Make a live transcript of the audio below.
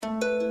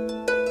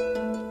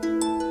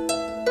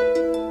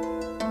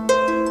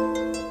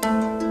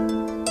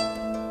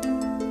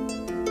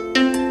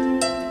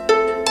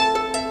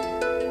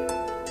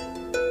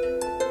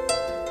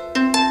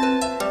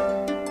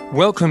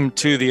Welcome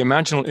to the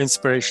Imaginal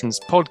Inspirations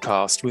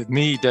podcast with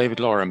me,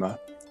 David Lorimer,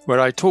 where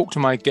I talk to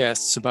my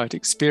guests about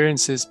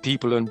experiences,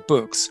 people, and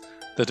books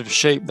that have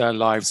shaped their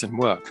lives and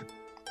work.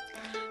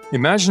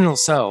 Imaginal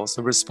cells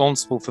are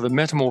responsible for the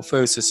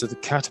metamorphosis of the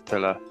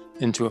caterpillar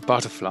into a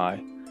butterfly,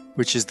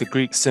 which is the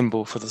Greek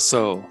symbol for the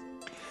soul.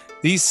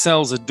 These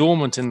cells are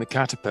dormant in the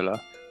caterpillar,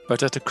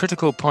 but at a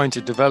critical point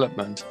of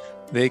development,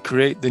 they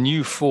create the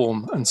new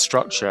form and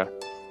structure,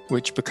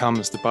 which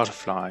becomes the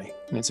butterfly.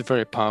 And it's a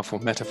very powerful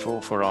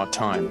metaphor for our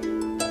time.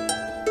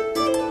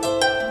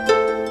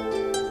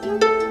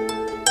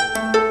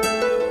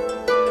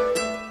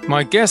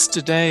 My guest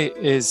today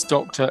is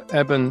Dr.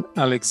 Eben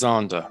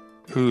Alexander,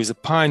 who is a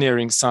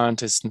pioneering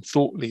scientist and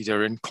thought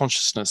leader in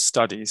consciousness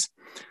studies,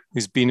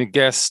 who's been a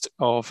guest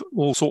of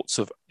all sorts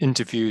of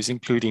interviews,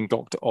 including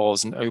Dr.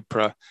 Oz and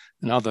Oprah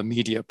and other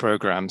media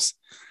programs.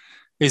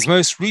 His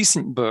most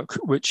recent book,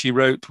 which he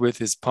wrote with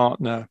his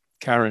partner,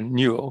 Karen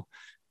Newell,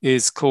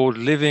 is called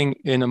Living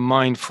in a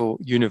Mindful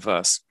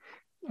Universe,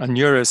 a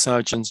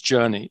neurosurgeon's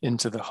journey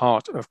into the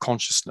heart of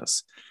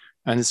consciousness.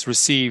 And it's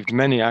received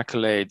many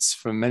accolades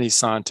from many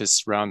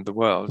scientists around the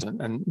world,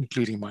 and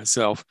including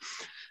myself,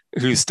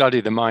 who study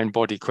the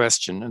mind-body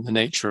question and the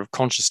nature of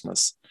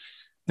consciousness.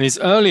 And his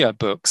earlier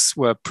books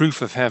were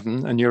Proof of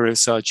Heaven, a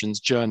neurosurgeon's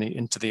journey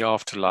into the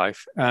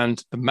afterlife,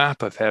 and The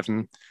Map of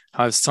Heaven,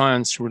 how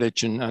science,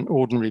 religion, and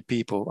ordinary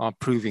people are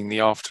proving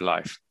the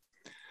afterlife.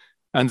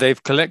 And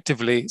they've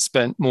collectively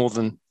spent more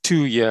than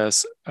 2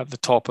 years at the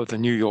top of the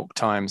New York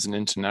Times and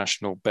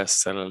international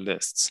bestseller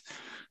lists.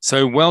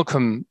 So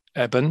welcome,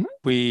 Eben.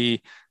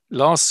 We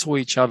last saw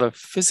each other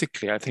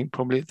physically, I think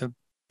probably at the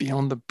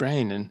Beyond the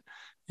Brain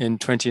in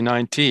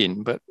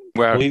 2019. But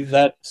I believe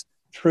that's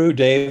true,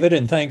 David,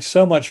 and thanks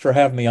so much for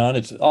having me on.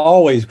 It's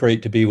always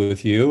great to be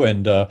with you.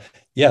 And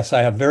yes,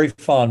 I have very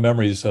fond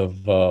memories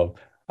of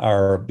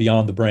our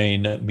Beyond the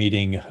Brain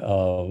meeting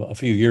a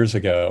few years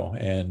ago.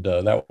 And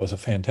that was a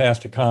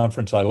fantastic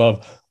conference. I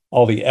love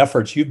all the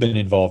efforts you've been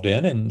involved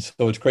in. And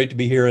so it's great to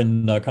be here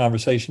in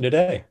conversation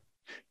today.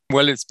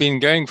 Well, it's been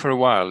going for a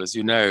while, as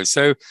you know.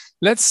 So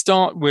let's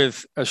start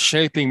with a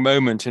shaping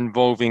moment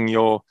involving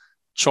your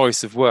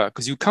choice of work,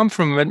 because you come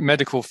from a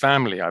medical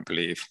family, I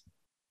believe.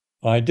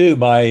 I do.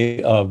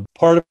 My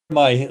part of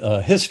my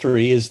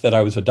history is that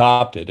I was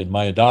adopted, and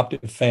my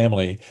adoptive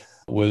family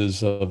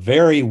was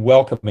very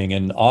welcoming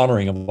and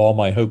honoring of all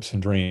my hopes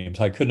and dreams.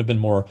 I couldn't have been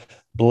more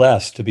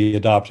blessed to be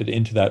adopted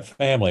into that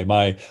family.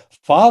 My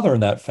father in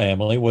that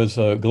family was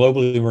a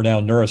globally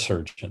renowned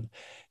neurosurgeon,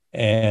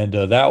 and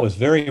that was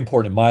very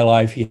important in my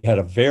life. He had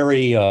a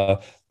very,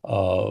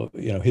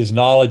 his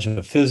knowledge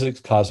of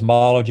physics,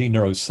 cosmology,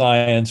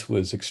 neuroscience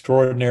was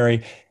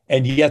extraordinary.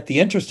 And yet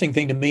the interesting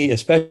thing to me,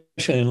 especially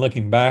in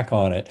looking back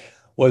on it,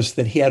 was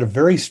that he had a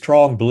very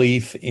strong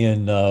belief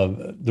in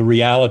the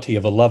reality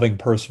of a loving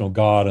personal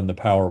God and the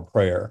power of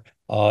prayer.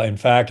 In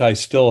fact, I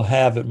still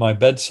have at my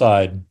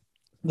bedside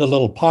the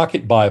little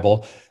pocket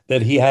Bible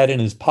that he had in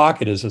his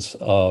pocket as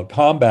a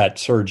combat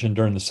surgeon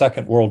during the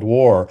Second World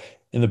War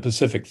in the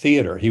Pacific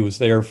Theater. He was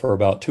there for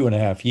about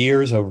 2.5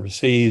 years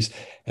overseas,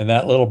 and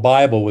that little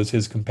Bible was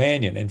his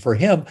companion. And for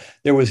him,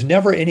 there was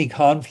never any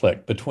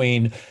conflict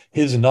between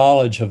his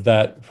knowledge of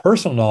that,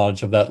 personal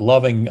knowledge of that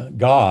loving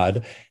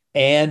God,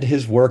 and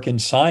his work in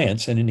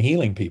science and in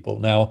healing people.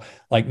 Now,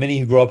 like many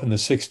who grew up in the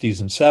 60s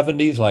and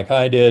 70s, like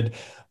I did,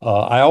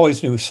 I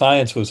always knew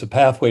science was a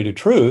pathway to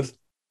truth.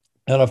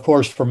 And of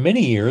course, for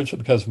many years,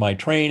 because of my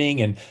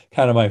training and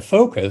kind of my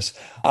focus,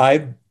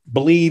 I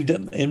believed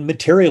in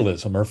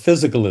materialism or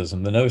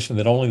physicalism, the notion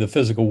that only the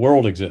physical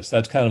world exists.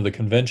 That's kind of the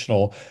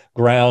conventional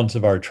grounds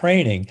of our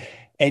training.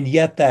 And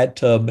yet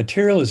that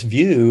materialist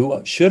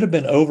view should have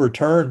been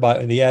overturned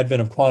by the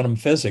advent of quantum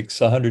physics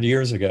 100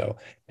 years ago.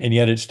 And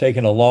yet it's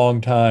taken a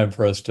long time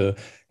for us to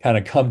kind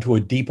of come to a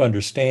deep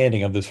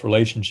understanding of this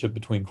relationship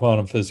between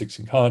quantum physics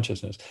and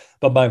consciousness.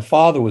 But my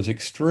father was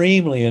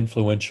extremely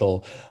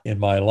influential in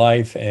my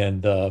life.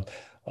 And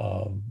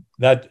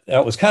that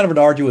was kind of an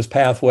arduous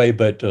pathway,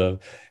 but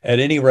at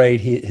any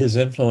rate, his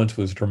influence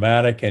was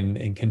dramatic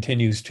and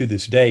continues to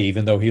this day,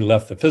 even though he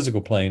left the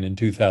physical plane in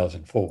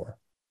 2004.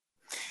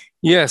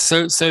 Yeah,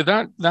 so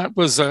that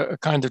was a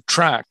kind of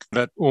track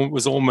that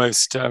was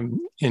almost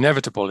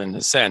inevitable in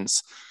a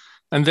sense.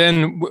 And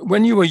then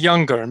when you were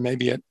younger and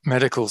maybe at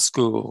medical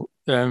school,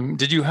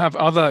 did you have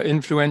other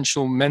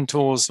influential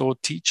mentors or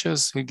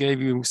teachers who gave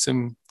you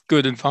some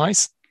good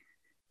advice?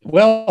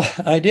 Well,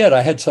 I did.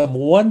 I had some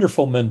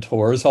wonderful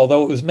mentors,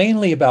 although it was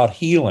mainly about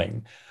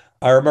healing.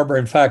 I remember,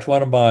 in fact,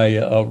 one of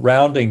my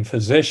rounding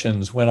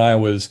physicians when I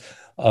was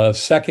a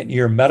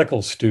second-year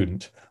medical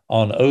student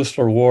on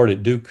Osler Ward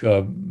at Duke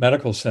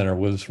Medical Center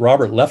was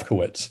Robert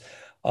Lefkowitz.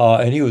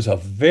 And he was a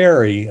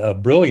very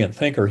brilliant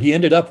thinker. He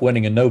ended up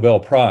winning a Nobel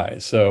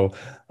Prize. So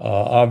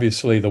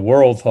obviously the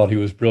world thought he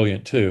was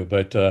brilliant too.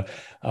 But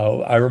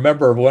I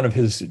remember one of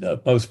his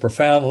most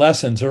profound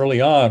lessons early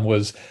on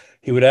was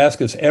he would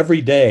ask us every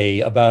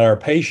day about our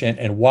patient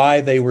and why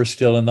they were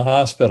still in the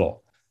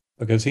hospital.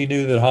 because he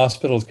knew that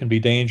hospitals can be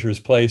dangerous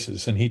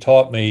places. And he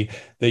taught me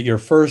that your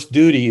first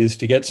duty is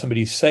to get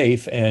somebody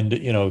safe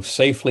and,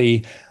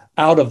 safely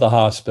out of the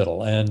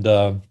hospital.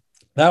 And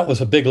that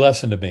was a big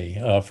lesson to me,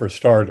 for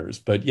starters.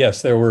 But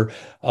yes, there were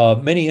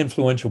many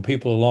influential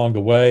people along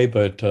the way.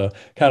 But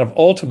kind of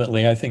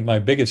ultimately, I think my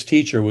biggest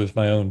teacher was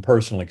my own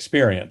personal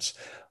experience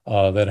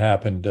that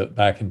happened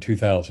back in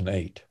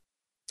 2008.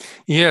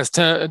 Yes,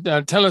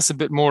 tell us a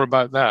bit more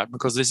about that,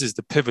 because this is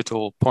the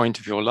pivotal point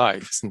of your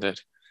life, isn't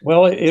it?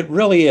 Well, it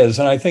really is.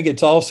 And I think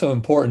it's also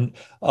important,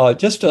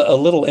 just a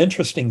little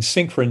interesting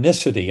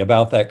synchronicity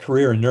about that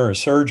career in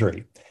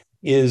neurosurgery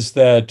is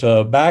that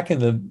back in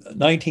the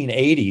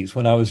 1980s,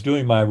 when I was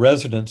doing my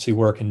residency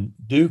work in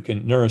Duke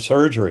in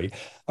neurosurgery,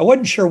 I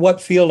wasn't sure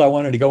what field I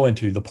wanted to go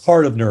into, the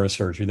part of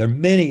neurosurgery.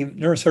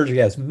 Neurosurgery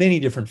has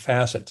many different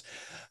facets.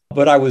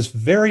 But I was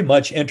very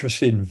much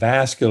interested in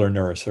vascular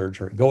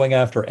neurosurgery, going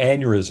after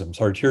aneurysms,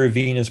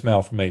 arteriovenous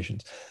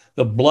malformations,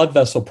 the blood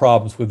vessel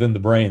problems within the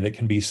brain that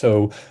can be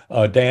so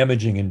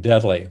damaging and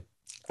deadly.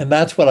 And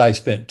that's what I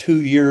spent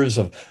 2 years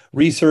of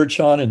research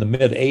on in the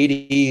mid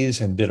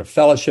 80s and did a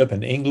fellowship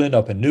in England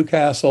up in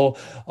Newcastle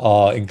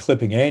in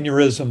clipping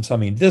aneurysms. I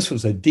mean, this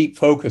was a deep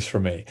focus for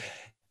me.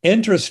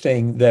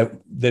 Interesting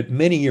that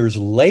many years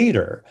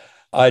later,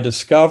 I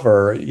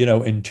discover,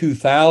 in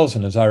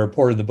 2000, as I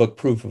reported in the book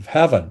Proof of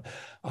Heaven,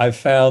 I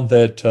found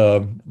that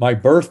my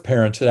birth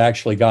parents had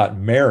actually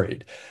gotten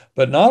married.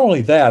 But not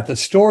only that, the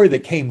story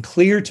that came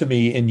clear to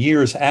me in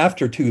years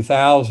after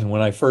 2000,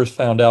 when I first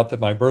found out that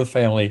my birth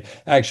family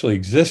actually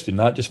existed,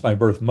 not just my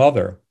birth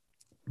mother,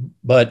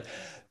 but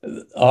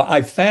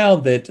I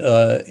found that,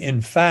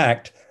 in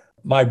fact,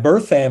 my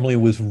birth family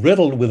was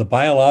riddled with a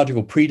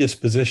biological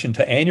predisposition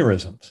to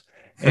aneurysms.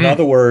 In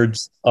other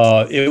words,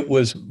 it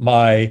was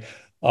my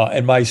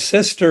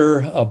sister,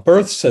 a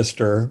birth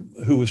sister,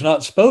 who was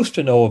not supposed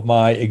to know of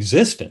my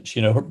existence.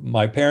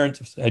 My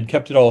parents had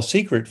kept it all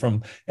secret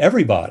from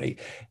everybody.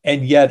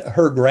 And yet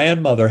her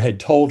grandmother had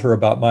told her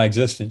about my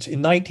existence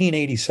in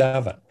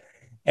 1987.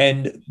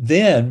 And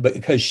then,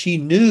 because she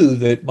knew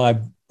that my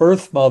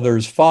birth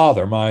mother's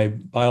father, my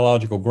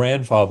biological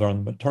grandfather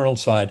on the maternal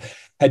side,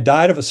 had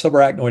died of a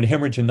subarachnoid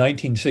hemorrhage in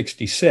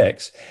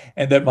 1966,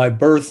 and that my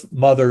birth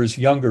mother's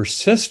younger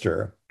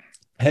sister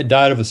had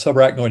died of a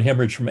subarachnoid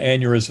hemorrhage from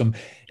aneurysm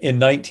in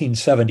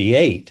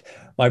 1978.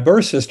 My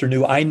birth sister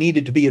knew I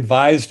needed to be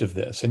advised of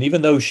this. And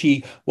even though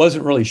she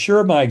wasn't really sure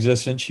of my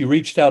existence, she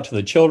reached out to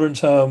the children's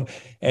home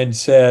and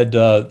said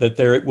that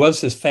there was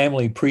this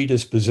family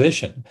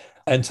predisposition.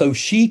 And so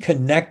she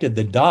connected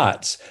the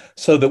dots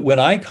so that when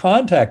I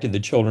contacted the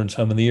children's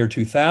home in the year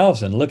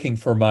 2000 looking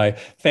for my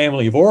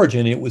family of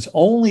origin, it was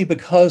only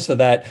because of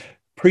that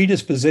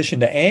predisposition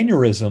to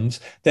aneurysms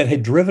that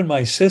had driven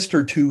my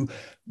sister to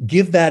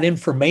give that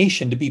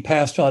information to be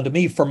passed on to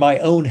me for my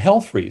own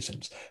health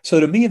reasons. So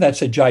to me,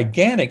 that's a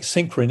gigantic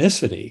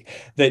synchronicity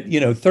that,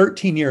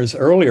 13 years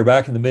earlier,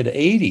 back in the mid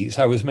 80s,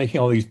 I was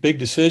making all these big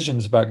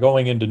decisions about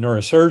going into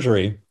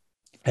neurosurgery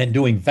and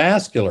doing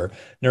vascular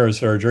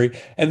neurosurgery.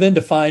 And then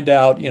to find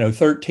out,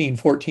 13,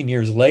 14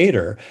 years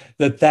later,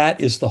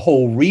 that is the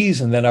whole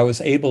reason that I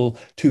was able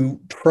to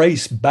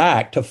trace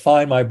back to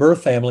find my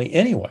birth family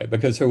anyway,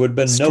 because there would have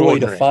been no way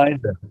to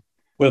find them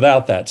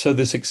without that. So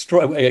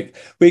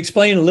we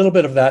explain a little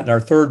bit of that in our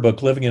third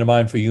book, Living in a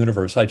Mindful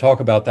Universe. I talk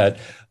about that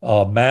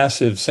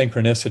massive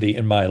synchronicity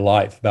in my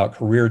life, about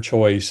career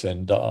choice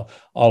and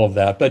all of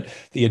that. But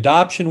the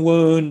adoption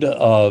wound,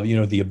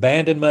 the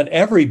abandonment,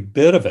 every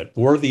bit of it,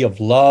 worthy of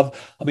love.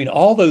 I mean,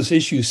 all those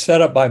issues set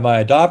up by my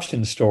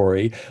adoption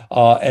story,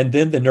 and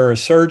then the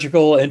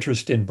neurosurgical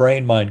interest in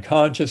brain, mind,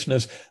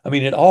 consciousness. I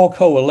mean, it all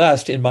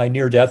coalesced in my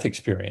near-death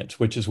experience,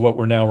 which is what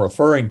we're now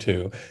referring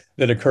to,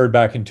 that occurred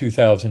back in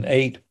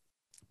 2008.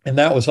 And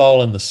that was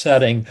all in the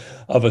setting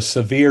of a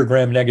severe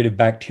gram-negative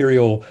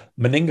bacterial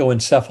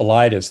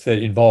meningoencephalitis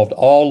that involved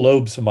all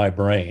lobes of my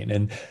brain.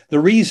 And the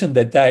reason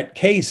that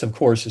case, of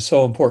course, is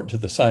so important to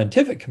the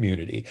scientific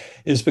community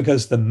is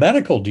because the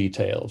medical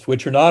details,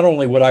 which are not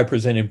only what I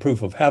present in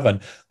Proof of Heaven,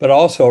 but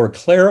also are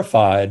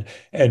clarified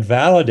and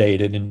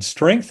validated and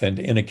strengthened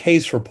in a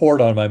case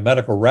report on my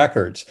medical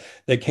records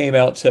that came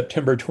out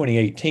September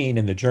 2018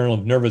 in the Journal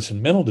of Nervous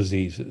and Mental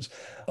Diseases,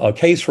 a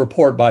case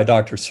report by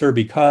Dr.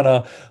 Surbhi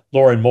Khanna,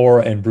 Lauren Moore,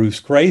 and Bruce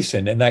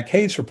Grayson. And that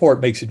case report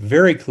makes it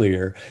very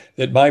clear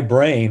that my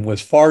brain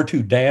was far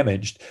too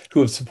damaged to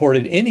have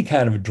supported any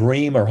kind of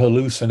dream or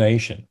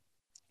hallucination.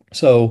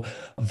 So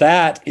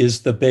that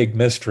is the big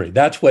mystery.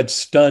 That's what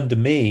stunned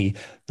me.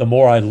 The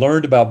more I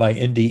learned about my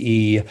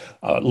NDE,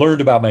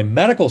 learned about my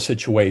medical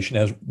situation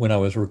as when I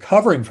was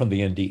recovering from the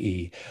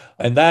NDE.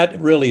 And that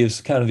really is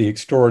kind of the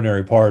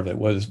extraordinary part of it,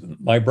 was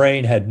my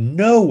brain had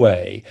no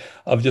way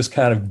of just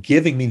kind of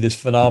giving me this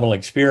phenomenal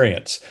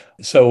experience.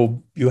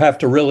 So you have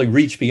to really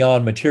reach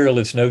beyond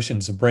materialist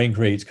notions of brain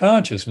creates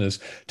consciousness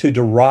to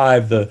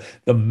derive the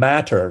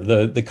matter,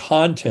 the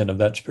content of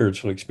that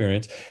spiritual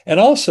experience. And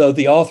also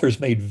the authors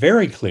made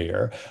very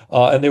clear,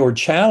 and they were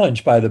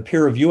challenged by the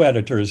peer review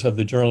editors of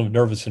the Journal of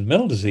Nervous illness and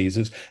mental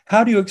diseases.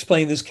 How do you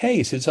explain this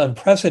case? It's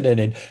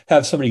unprecedented.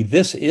 Have somebody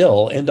this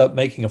ill end up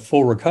making a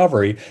full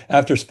recovery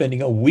after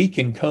spending a week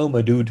in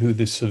coma due to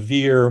the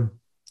severe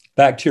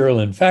bacterial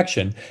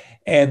infection.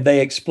 And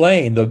they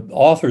explained, the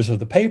authors of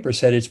the paper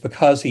said it's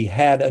because he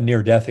had a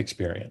near-death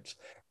experience.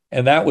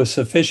 And that was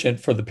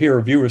sufficient for the peer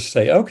reviewers to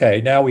say, okay,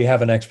 now we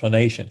have an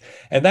explanation.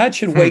 And that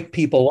should wake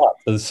people up.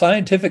 The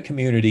scientific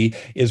community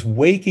is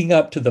waking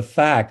up to the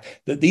fact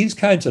that these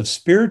kinds of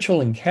spiritual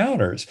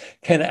encounters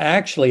can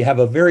actually have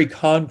a very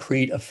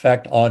concrete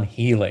effect on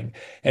healing.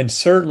 And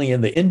certainly in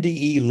the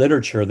NDE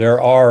literature,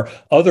 there are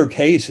other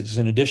cases,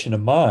 in addition to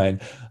mine,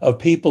 of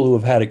people who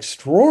have had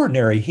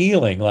extraordinary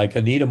healing, like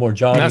Anita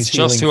Moorjani's. That's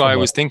just who I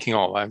was thinking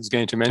of. I was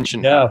going to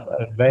mention her.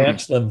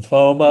 Advanced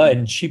lymphoma,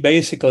 and she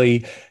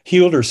basically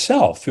healed herself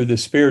through the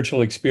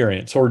spiritual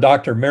experience. Or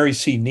Dr. Mary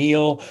C.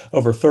 Neal,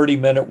 over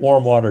 30-minute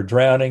warm water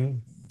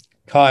drowning,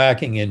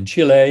 kayaking in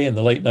Chile in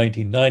the late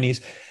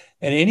 1990s.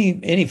 And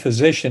any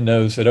physician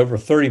knows that over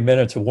 30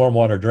 minutes of warm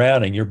water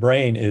drowning, your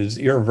brain is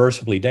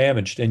irreversibly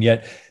damaged. And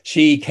yet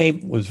she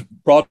was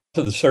brought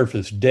to the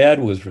surface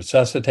dead, was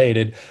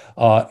resuscitated,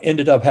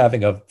 ended up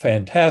having a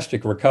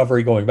fantastic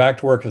recovery, going back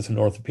to work as an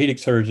orthopedic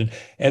surgeon.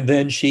 And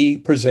then she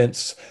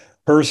presents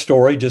her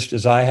story, just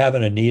as I have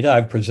and Anita.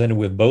 I've presented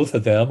with both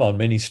of them on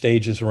many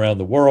stages around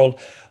the world.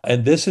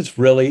 And this is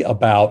really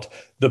about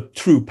the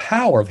true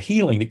power of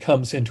healing that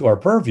comes into our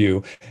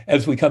purview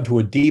as we come to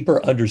a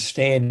deeper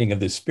understanding of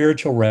the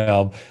spiritual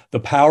realm, the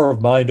power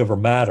of mind over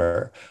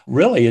matter.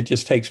 Really, it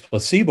just takes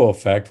placebo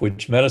effect,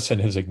 which medicine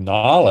has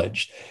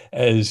acknowledged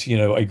as,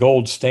 a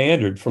gold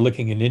standard for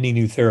looking at any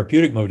new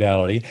therapeutic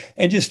modality,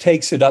 and just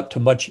takes it up to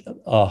much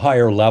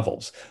higher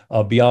levels,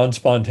 beyond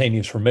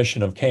spontaneous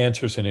remission of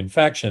cancers and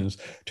infections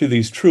to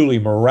these truly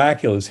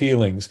miraculous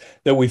healings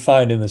that we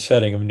find in the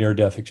setting of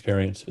near-death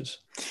experiences.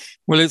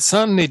 Well, it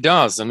certainly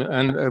does. And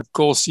of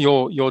course,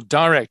 your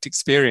direct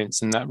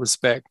experience in that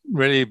respect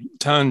really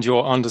turned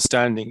your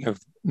understanding of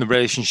the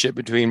relationship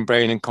between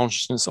brain and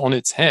consciousness on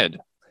its head.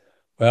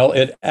 Well,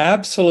 it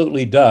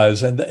absolutely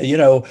does. And,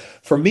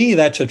 for me,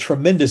 that's a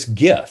tremendous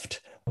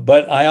gift.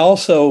 But I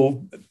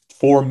also,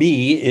 for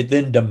me, it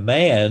then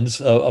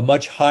demands a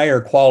much higher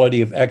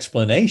quality of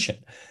explanation.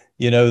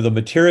 The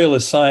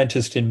materialist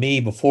scientist in me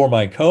before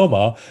my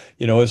coma,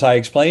 as I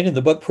explained in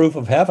the book Proof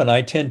of Heaven,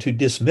 I tend to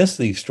dismiss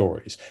these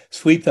stories,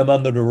 sweep them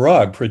under the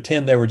rug,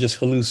 pretend they were just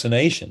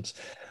hallucinations.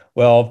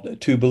 Well,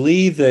 to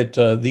believe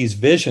that these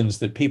visions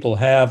that people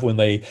have when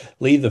they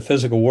leave the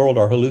physical world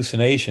are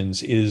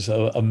hallucinations is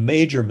a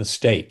major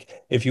mistake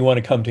if you want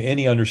to come to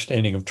any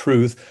understanding of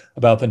truth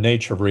about the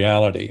nature of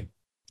reality.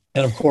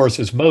 And of course,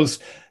 as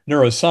most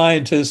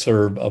neuroscientists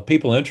or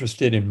people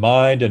interested in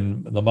mind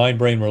and the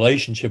mind-brain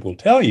relationship will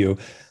tell you,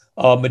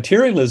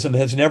 materialism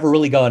has never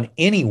really gone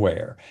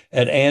anywhere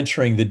at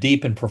answering the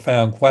deep and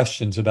profound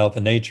questions about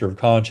the nature of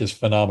conscious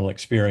phenomenal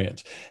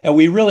experience. And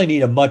we really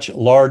need a much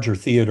larger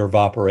theater of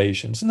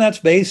operations. And that's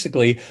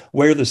basically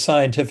where the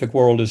scientific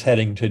world is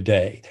heading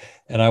today.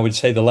 And I would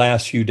say the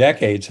last few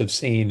decades have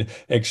seen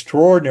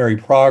extraordinary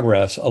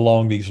progress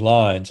along these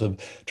lines of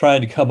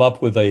trying to come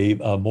up with a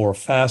more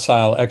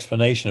facile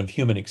explanation of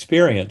human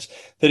experience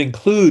that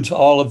includes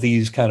all of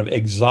these kind of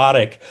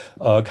exotic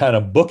kind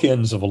of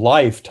bookends of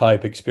life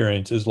type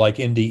experiences like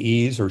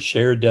NDEs or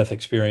shared death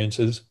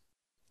experiences,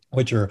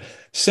 which are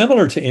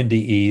similar to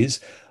NDEs,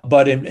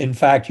 but in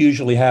fact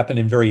usually happen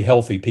in very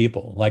healthy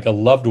people, like a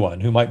loved one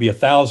who might be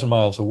 1,000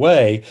 miles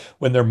away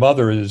when their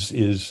mother is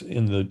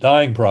in the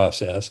dying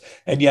process,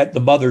 and yet the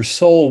mother's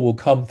soul will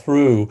come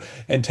through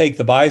and take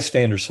the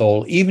bystander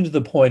soul, even to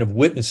the point of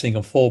witnessing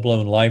a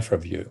full-blown life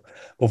review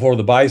before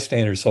the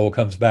bystander soul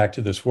comes back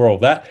to this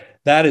world.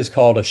 That is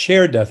called a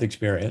shared death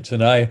experience.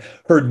 And I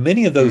heard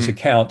many of those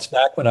accounts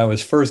back when I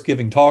was first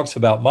giving talks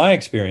about my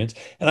experience,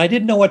 and I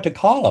didn't know what to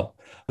call them.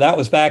 That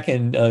was back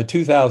in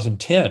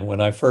 2010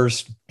 when I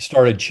first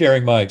started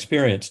sharing my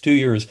experience, 2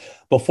 years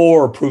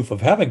before Proof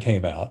of Heaven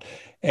came out.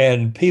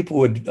 And people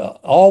would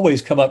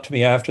always come up to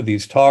me after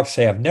these talks,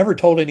 say, I've never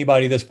told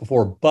anybody this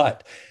before,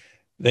 but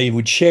they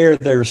would share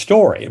their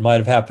story. It might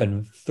have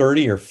happened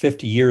 30 or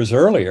 50 years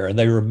earlier, and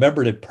they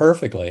remembered it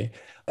perfectly.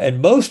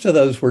 And most of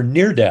those were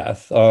near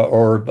death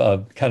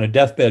or kind of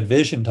deathbed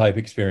vision type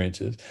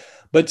experiences.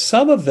 But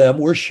some of them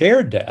were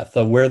shared death,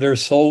 where their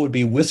soul would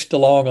be whisked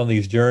along on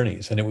these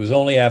journeys. And it was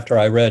only after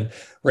I read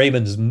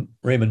Raymond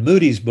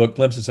Moody's book,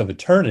 Glimpses of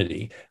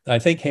Eternity, that I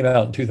think came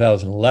out in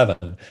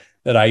 2011,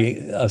 that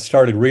I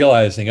started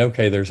realizing,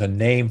 okay, there's a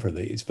name for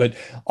these. But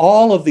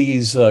all of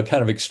these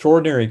kind of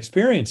extraordinary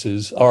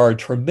experiences are a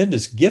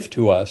tremendous gift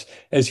to us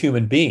as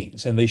human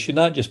beings. And they should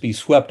not just be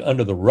swept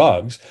under the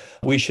rugs.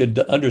 We should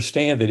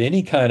understand that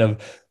any kind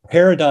of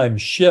paradigm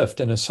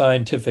shift in a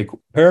scientific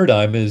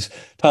paradigm, as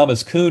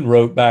Thomas Kuhn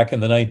wrote back in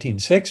the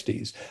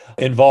 1960s,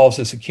 involves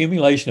this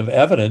accumulation of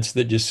evidence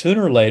that just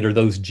sooner or later,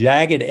 those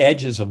jagged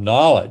edges of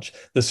knowledge,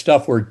 the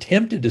stuff we're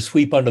tempted to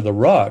sweep under the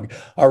rug,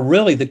 are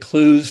really the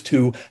clues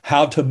to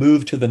how to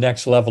move to the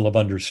next level of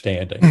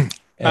understanding.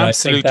 And I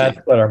think Absolutely.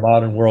 that's what our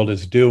modern world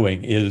is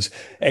doing, is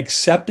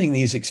accepting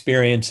these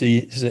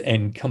experiences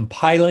and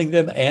compiling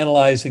them,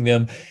 analyzing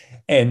them,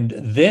 and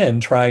then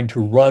trying to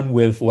run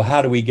with, well,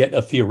 how do we get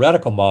a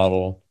theoretical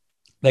model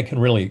that can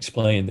really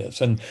explain this?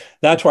 And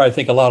that's why I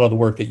think a lot of the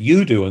work that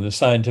you do in the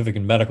Scientific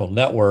and Medical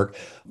Network,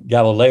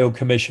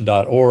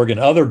 GalileoCommission.org, and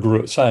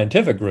other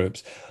scientific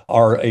groups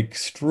are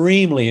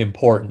extremely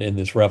important in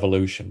this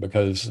revolution,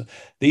 because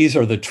these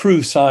are the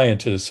true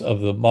scientists of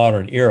the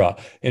modern era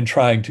in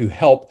trying to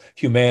help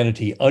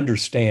humanity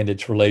understand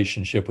its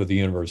relationship with the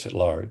universe at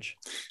large.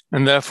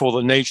 And therefore,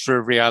 the nature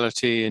of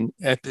reality in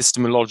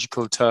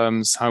epistemological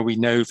terms, how we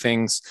know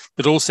things,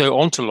 but also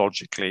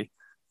ontologically,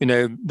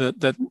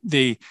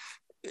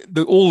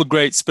 all the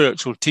great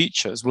spiritual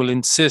teachers will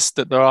insist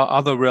that there are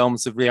other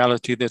realms of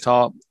reality that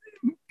are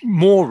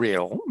more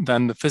real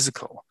than the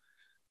physical.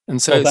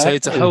 And so, so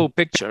it's a whole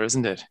picture,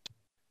 isn't it?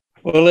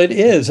 Well, it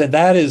is. And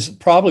that is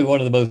probably one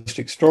of the most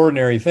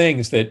extraordinary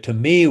things that to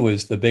me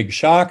was the big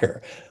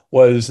shocker,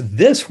 was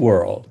this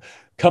world.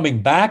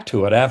 Coming back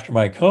to it after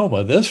my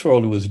coma, this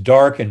world was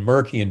dark and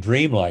murky and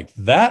dreamlike.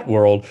 That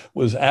world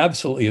was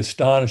absolutely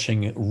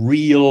astonishing,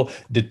 real,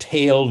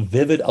 detailed,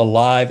 vivid,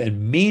 alive,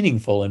 and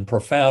meaningful in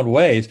profound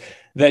ways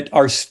that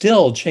are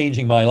still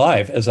changing my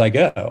life as I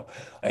go.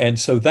 And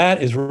so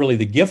that is really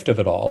the gift of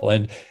it all.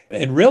 And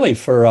really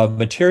for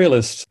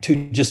materialists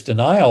to just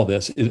deny all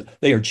this,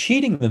 they are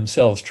cheating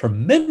themselves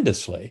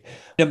tremendously.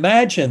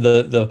 Imagine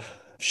the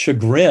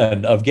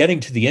chagrin of getting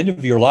to the end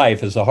of your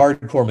life as a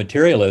hardcore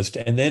materialist,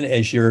 and then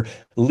as you're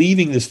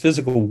leaving this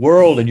physical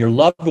world and your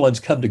loved ones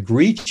come to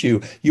greet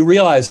you, you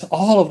realize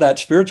all of that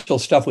spiritual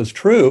stuff was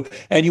true,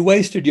 and you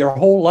wasted your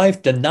whole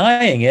life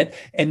denying it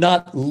and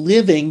not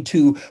living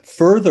to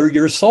further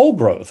your soul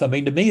growth. I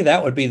mean, to me,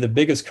 that would be the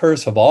biggest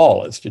curse of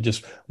all, is to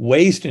just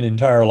waste an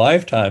entire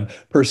lifetime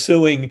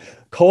pursuing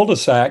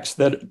cul-de-sacs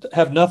that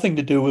have nothing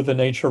to do with the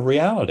nature of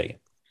reality.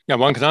 Yeah,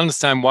 one can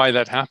understand why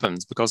that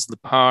happens because of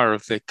the power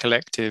of the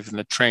collective and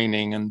the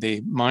training and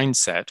the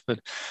mindset. But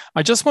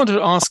I just wanted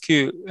to ask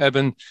you,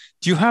 Eben,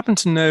 do you happen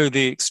to know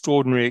the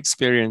extraordinary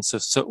experience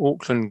of Sir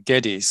Auckland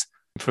Geddes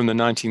from the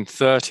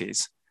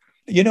 1930s?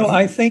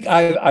 I think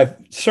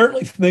I'm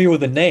certainly familiar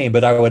with the name,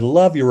 but I would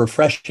love you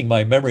refreshing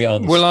my memory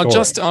on the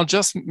story. I'll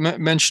just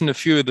mention a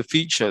few of the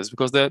features,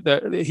 because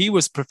he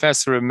was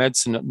professor of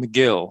medicine at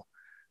McGill.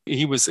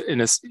 He was in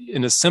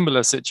a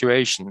similar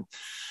situation.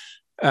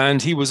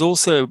 And he was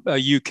also a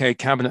UK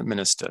cabinet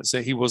minister,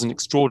 so he was an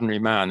extraordinary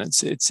man.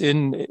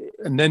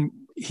 And then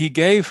he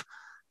gave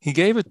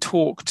a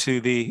talk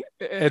to the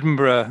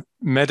Edinburgh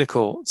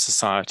Medical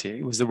Society.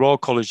 It was the Royal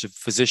College of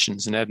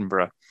Physicians in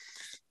Edinburgh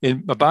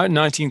in about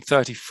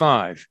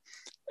 1935,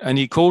 and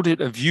he called it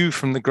A View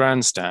from the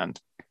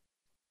Grandstand.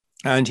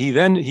 And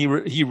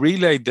he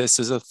relayed this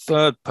as a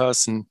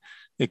third-person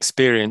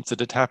experience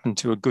that had happened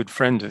to a good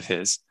friend of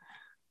his,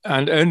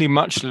 and only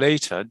much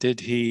later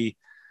did he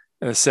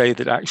say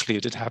that actually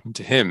it had happened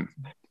to him.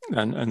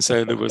 And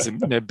so there was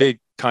a big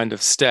kind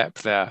of step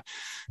there.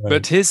 Right.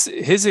 But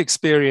his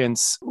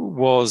experience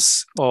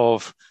was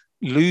of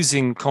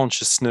losing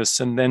consciousness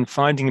and then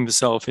finding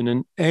himself in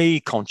an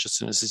A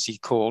consciousness, as he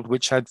called,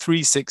 which had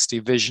 360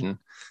 vision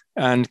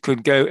and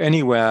could go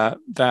anywhere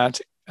that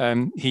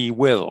he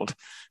willed.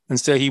 And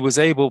so he was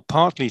able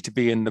partly to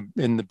be in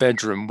the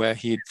bedroom where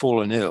he had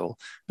fallen ill,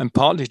 and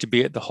partly to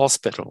be at the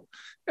hospital.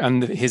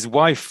 And his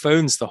wife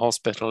phones the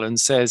hospital and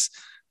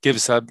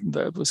gives her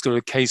what's called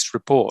a case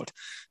report.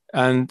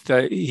 And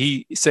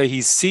he said,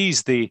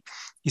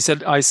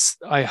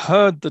 I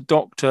heard the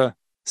doctor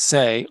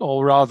say,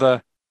 or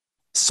rather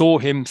saw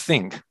him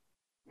think,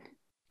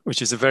 which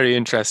is a very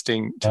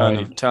interesting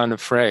turn of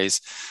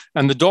phrase.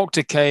 And the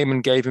doctor came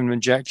and gave him an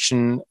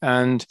injection,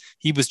 and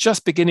he was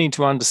just beginning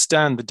to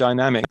understand the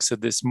dynamics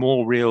of this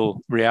more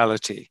real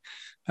reality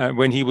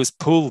when he was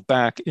pulled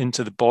back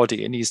into the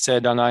body. And he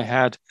said,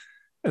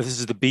 and this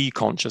is the B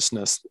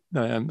consciousness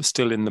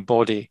still in the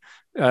body.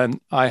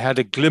 I had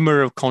a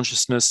glimmer of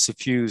consciousness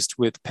suffused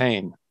with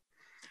pain.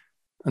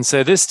 And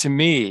so this to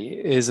me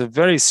is a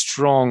very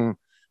strong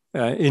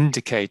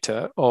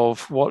indicator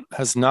of what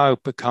has now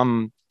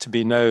become to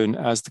be known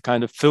as the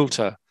kind of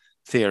filter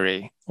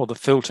theory, or the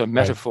filter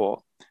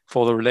metaphor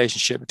for the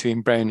relationship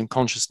between brain and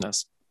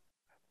consciousness.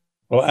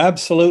 Well,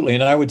 absolutely.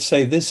 And I would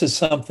say this is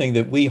something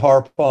that we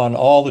harp on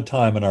all the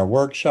time in our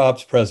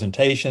workshops,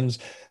 presentations,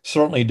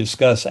 certainly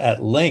discuss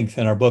at length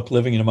in our book,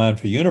 Living in a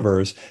Mindful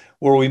Universe,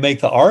 where we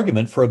make the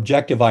argument for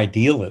objective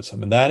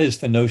idealism. And that is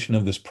the notion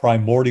of this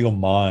primordial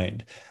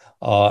mind.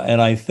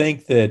 And I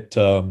think that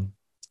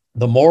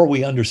the more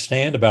we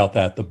understand about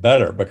that, the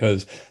better,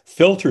 because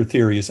filter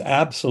theory is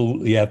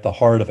absolutely at the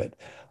heart of it.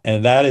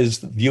 And that is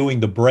viewing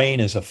the brain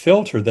as a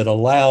filter that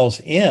allows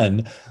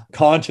in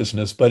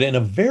consciousness, but in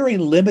a very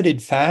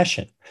limited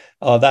fashion.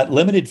 That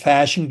limited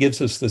fashion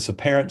gives us this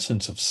apparent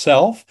sense of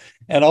self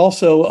and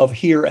also of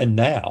here and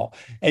now.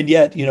 And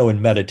yet,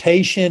 in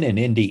meditation and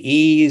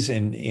NDEs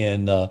and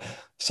in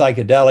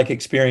psychedelic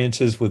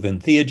experiences with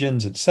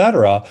entheogens, et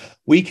cetera,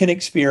 we can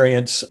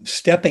experience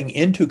stepping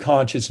into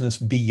consciousness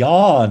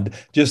beyond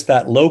just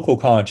that local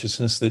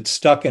consciousness that's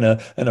stuck in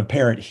an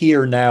apparent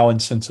here, now,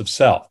 and sense of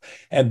self.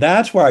 And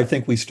that's where I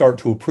think we start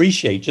to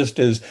appreciate, just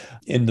as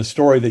in the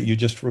story that you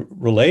just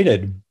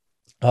related,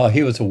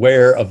 he was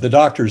aware of the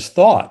doctor's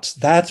thoughts.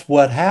 That's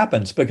what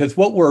happens, because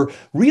what we're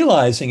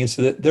realizing is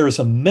that there is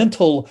a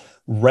mental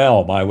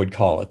realm, I would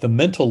call it, the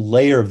mental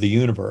layer of the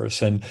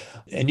universe. And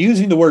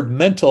using the word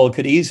mental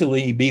could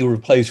easily be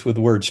replaced with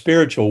the word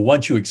spiritual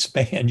once you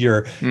expand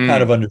your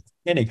kind of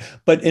understanding.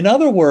 But in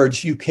other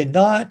words, you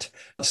cannot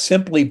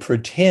simply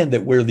pretend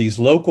that we're these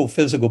local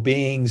physical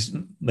beings,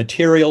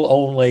 material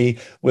only,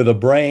 with a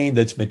brain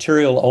that's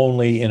material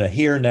only in a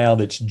here now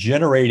that's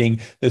generating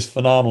this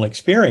phenomenal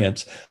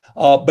experience.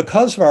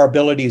 Because of our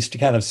abilities to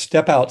kind of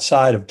step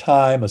outside of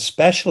time,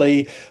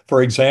 especially,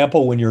 for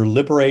example, when you're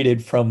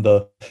liberated from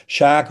the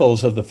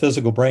shackles of the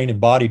physical brain and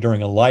body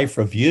during a life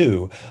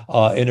review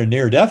in a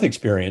near-death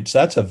experience,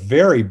 that's a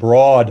very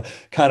broad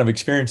kind of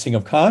experiencing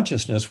of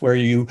consciousness where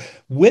you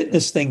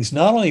witness things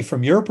not only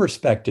from your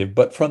perspective,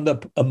 but from the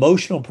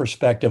emotional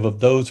perspective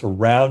of those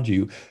around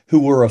you who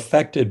were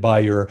affected by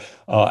your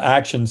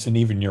actions and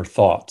even your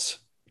thoughts.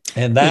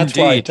 And that's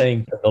why I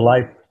think that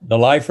the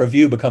life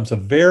review becomes a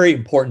very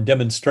important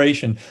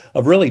demonstration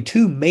of really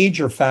two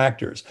major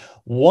factors.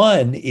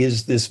 One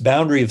is this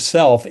boundary of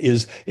self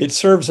it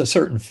serves a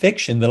certain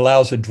fiction that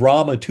allows a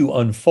drama to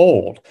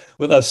unfold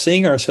with us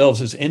seeing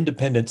ourselves as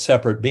independent,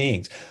 separate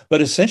beings.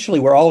 But essentially,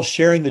 we're all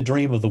sharing the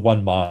dream of the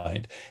one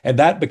mind. And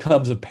that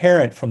becomes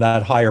apparent from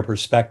that higher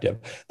perspective.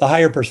 The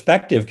higher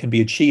perspective can be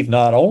achieved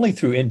not only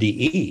through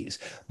NDEs,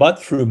 but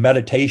through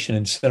meditation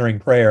and centering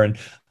prayer. And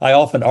I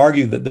often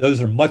argue that those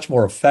are much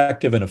more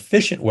effective and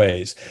efficient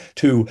ways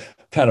to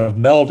kind of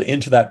meld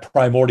into that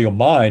primordial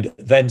mind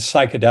than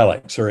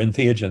psychedelics or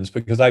entheogens,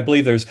 because I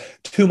believe there's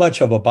too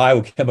much of a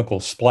biochemical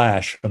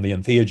splash from the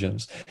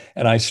entheogens.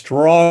 And I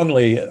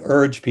strongly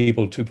urge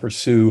people to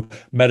pursue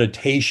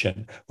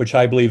meditation, which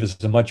I believe is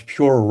a much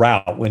purer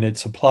route when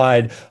it's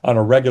applied on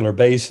a regular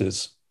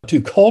basis to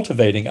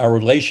cultivating our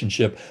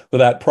relationship with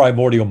that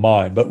primordial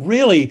mind. But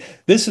really,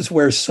 this is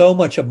where so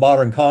much of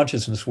modern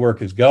consciousness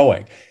work is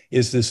going,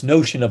 is this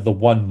notion of the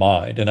one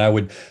mind. And I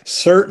would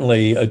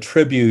certainly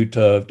attribute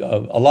a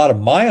lot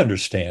of my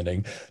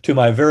understanding to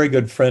my very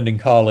good friend and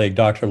colleague,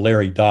 Dr.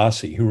 Larry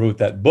Dossey, who wrote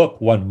that book,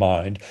 One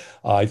Mind.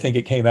 I think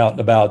it came out in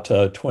about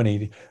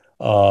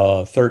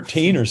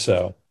 2013 or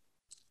so.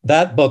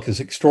 That book is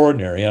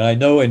extraordinary. And I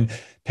know in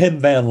Pim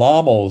Van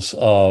Lommel's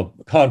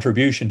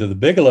contribution to the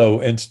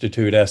Bigelow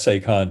Institute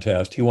essay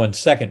contest, he won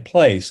second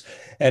place.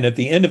 And at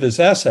the end of his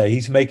essay,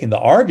 he's making the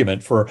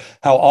argument for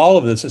how all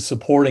of this is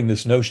supporting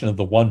this notion of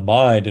the one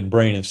mind and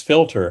brain as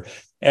filter.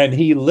 And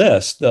he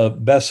lists the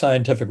best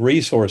scientific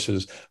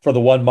resources for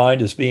the one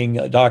mind as being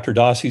Dr.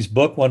 Dossey's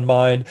book, One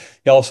Mind.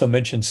 He also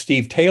mentions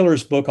Steve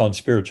Taylor's book on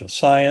spiritual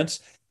science.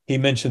 He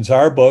mentions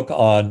our book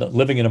on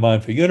living in a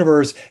mindful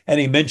universe. And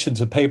he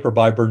mentions a paper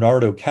by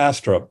Bernardo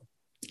Kastrup.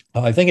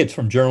 I think it's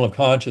from Journal of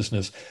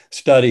Consciousness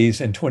Studies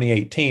in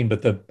 2018,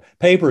 but the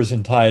paper is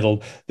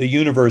entitled The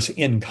Universe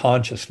in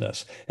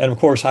Consciousness. And of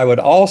course, I would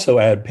also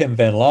add Pim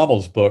Van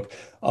Lommel's book,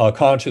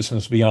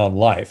 Consciousness Beyond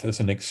Life, as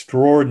an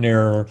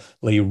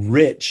extraordinarily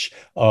rich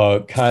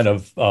kind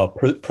of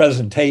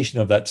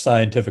presentation of that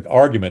scientific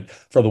argument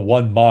for the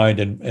one mind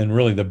and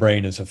really the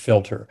brain as a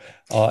filter.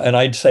 And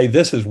I'd say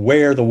this is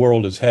where the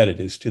world is headed,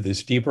 is to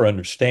this deeper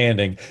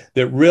understanding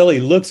that really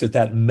looks at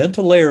that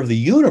mental layer of the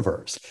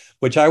universe,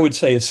 which I would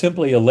say is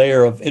simply a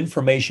layer of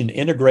information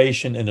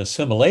integration and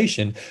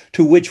assimilation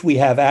to which we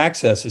have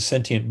access as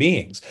sentient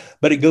beings.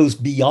 But it goes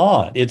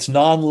beyond, it's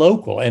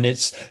non-local, and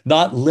it's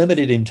not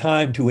limited in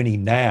time to any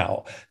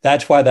now.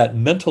 That's why that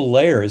mental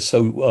layer is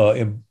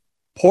so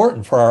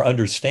important for our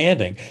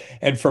understanding.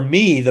 And for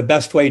me, the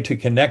best way to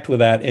connect with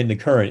that in the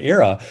current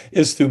era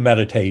is through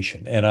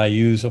meditation. And I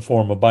use a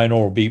form of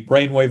binaural beat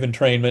brainwave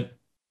entrainment,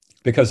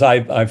 because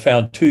I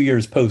found 2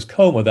 years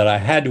post-coma that I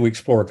had to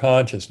explore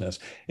consciousness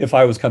if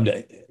I was going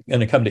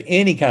to come to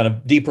any kind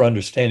of deeper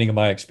understanding of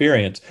my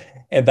experience.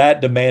 And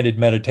that demanded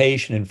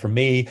meditation. And for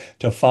me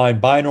to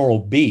find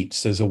binaural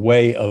beats as a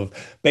way of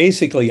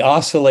basically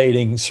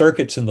oscillating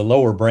circuits in the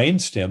lower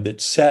brainstem that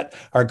set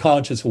our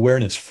conscious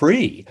awareness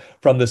free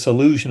from this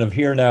illusion of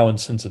here, now, and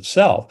sense of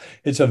self,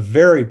 it's a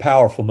very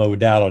powerful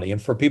modality.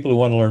 And for people who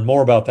want to learn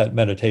more about that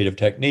meditative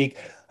technique,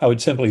 I would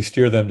simply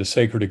steer them to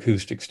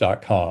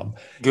sacredacoustics.com.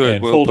 Good.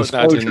 And we'll full put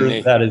disclosure,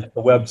 that that is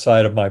the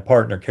website of my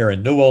partner,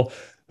 Karen Newell,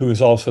 who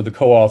is also the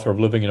co-author of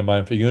Living in a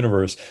Mindful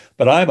Universe.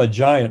 But I'm a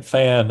giant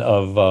fan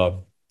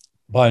of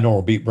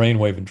binaural beat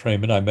brainwave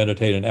entrainment. I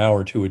meditate an hour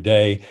or two a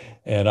day,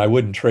 and I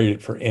wouldn't trade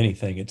it for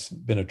anything. It's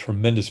been a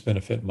tremendous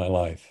benefit in my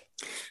life.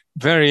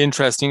 Very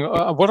interesting.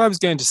 What I was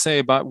going to say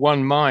about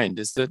one mind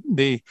is that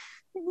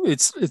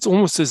it's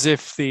almost as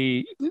if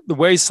the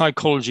way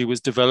psychology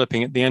was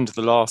developing at the end of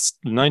the last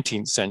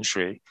 19th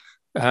century,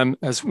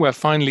 as we're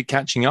finally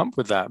catching up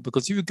with that.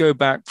 Because if you go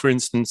back, for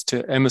instance,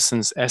 to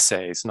Emerson's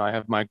essays, and I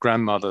have my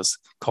grandmother's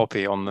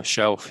copy on the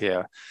shelf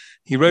here,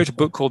 he wrote a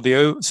book called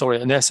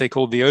an essay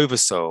called The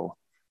Oversoul.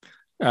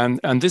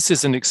 And this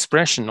is an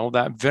expression of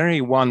that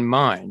very one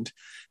mind.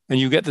 And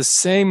you get the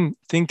same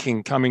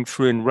thinking coming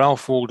through in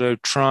Ralph Waldo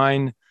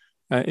Trine,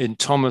 in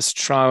Thomas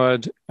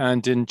Troward,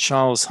 and in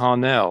Charles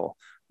Harnell,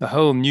 the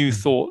whole New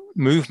Thought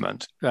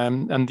movement.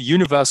 And the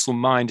universal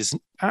mind is an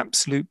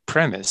absolute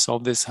premise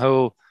of this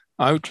whole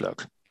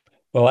outlook.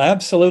 Well,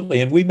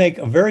 absolutely. And we make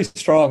a very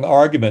strong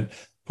argument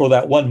for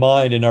that one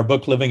mind in our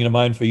book, Living in a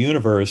Mindful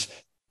Universe,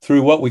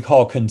 through what we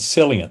call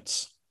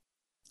consilience.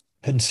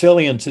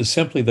 Consilience is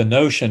simply the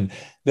notion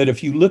that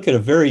if you look at a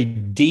very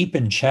deep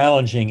and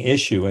challenging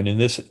issue, and in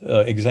this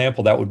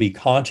example, that would be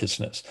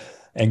consciousness,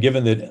 and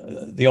given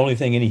that the only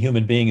thing any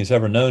human being has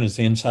ever known is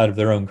the inside of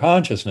their own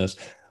consciousness,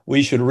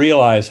 we should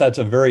realize that's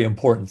a very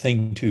important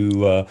thing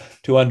to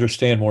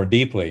understand more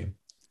deeply.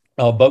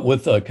 But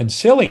with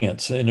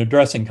consilience in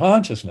addressing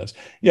consciousness,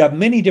 you have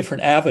many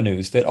different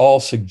avenues that all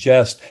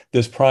suggest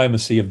this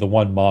primacy of the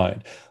one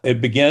mind.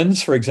 It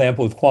begins, for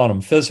example, with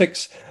quantum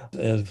physics.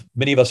 As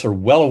many of us are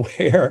well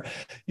aware,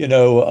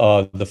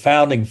 the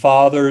founding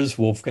fathers,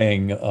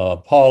 Wolfgang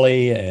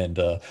Pauli and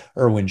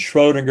Erwin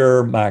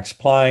Schrödinger, Max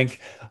Planck,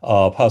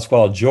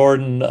 Pascual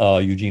Jordan,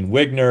 Eugene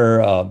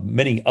Wigner,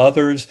 many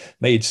others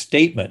made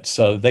statements.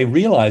 So they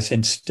realized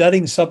in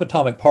studying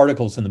subatomic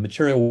particles in the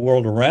material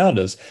world around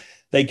us,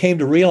 they came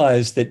to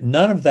realize that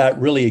none of that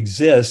really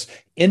exists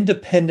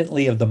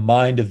independently of the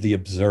mind of the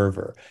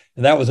observer.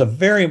 And that was a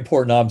very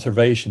important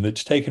observation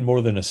that's taken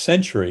more than a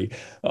century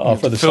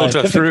for the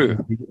scientific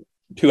community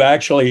to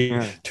actually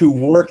to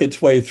work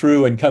its way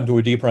through and come to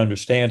a deeper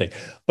understanding.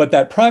 But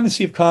that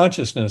primacy of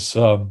consciousness,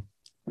 that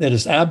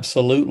is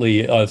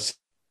absolutely a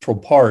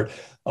central part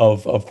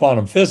of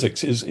quantum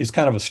physics is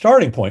kind of a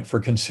starting point for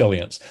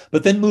consilience,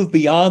 but then move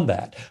beyond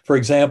that. For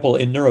example,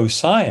 in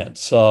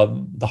neuroscience,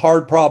 the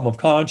hard problem of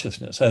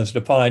consciousness, as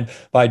defined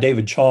by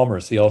David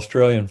Chalmers, the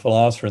Australian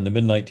philosopher in the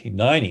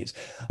mid-1990s,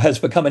 has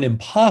become an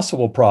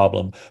impossible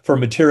problem for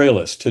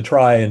materialists to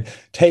try and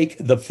take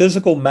the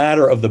physical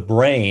matter of the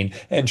brain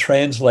and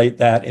translate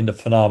that into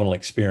phenomenal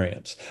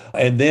experience.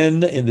 And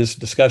then in this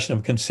discussion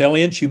of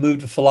consilience, you move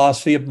to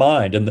philosophy of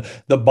mind and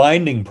the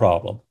binding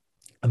problem.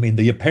 I mean,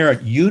 the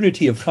apparent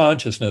unity of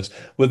consciousness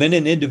within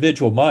an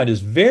individual mind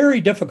is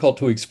very difficult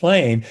to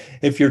explain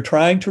if you're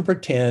trying to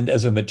pretend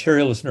as a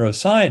materialist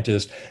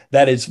neuroscientist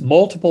that it's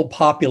multiple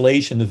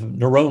populations of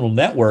neuronal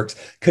networks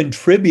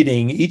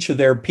contributing each of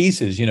their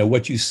pieces,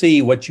 what you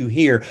see, what you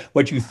hear,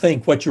 what you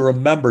think, what you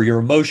remember, your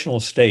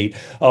emotional state,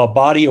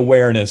 body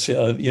awareness,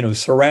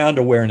 surround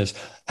awareness.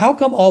 How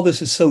come all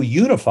this is so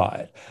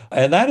unified?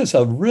 And that is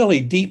a really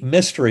deep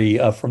mystery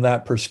from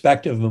that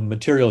perspective of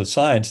materialist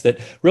science that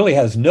really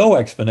has no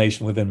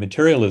explanation within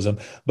materialism,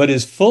 but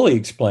is fully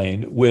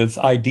explained with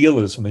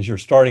idealism as your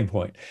starting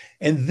point.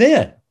 And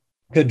then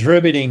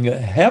contributing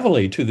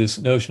heavily to this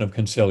notion of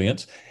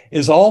consilience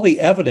is all the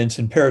evidence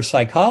in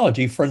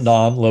parapsychology for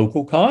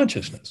non-local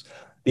consciousness.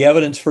 The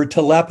evidence for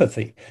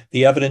telepathy,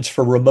 the evidence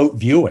for remote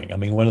viewing. I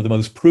mean, one of the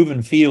most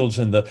proven fields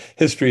in the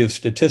history of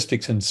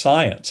statistics and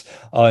science,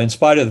 in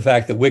spite of the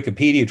fact that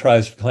Wikipedia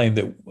tries to claim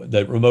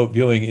that remote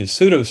viewing is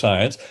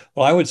pseudoscience.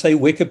 Well, I would say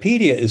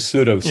Wikipedia is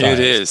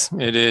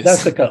pseudoscience. It is.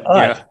 Jessica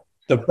Utt,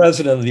 the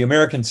president of the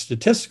American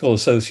Statistical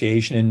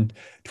Association in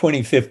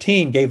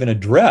 2015, gave an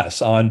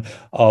address on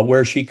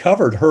where she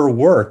covered her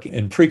work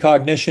in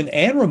precognition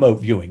and remote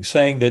viewing,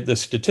 saying that the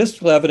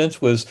statistical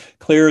evidence was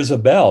clear as a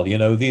bell.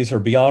 These are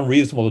beyond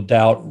reasonable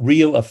doubt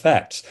real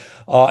effects.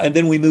 And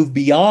then we move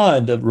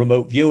beyond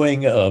remote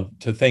viewing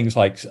to things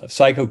like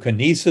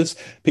psychokinesis,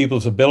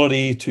 people's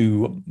ability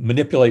to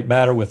manipulate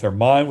matter with their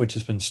mind, which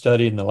has been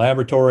studied in the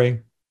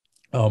laboratory.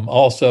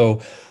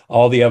 Also,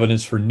 all the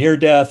evidence for near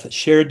death,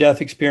 shared death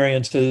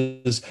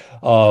experiences,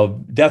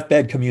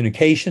 deathbed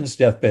communications,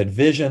 deathbed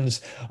visions,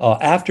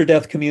 after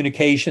death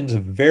communications, a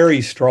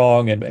very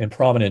strong and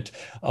prominent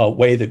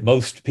way that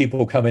most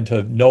people come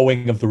into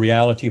knowing of the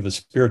reality of a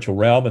spiritual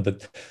realm and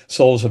that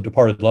souls of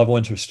departed loved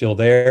ones are still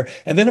there.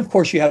 And then, of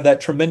course, you have that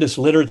tremendous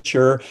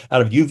literature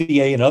out of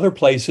UVA and other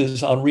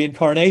places on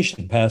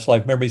reincarnation, past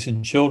life memories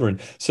in children,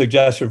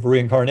 suggestive of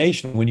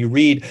reincarnation. When you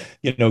read,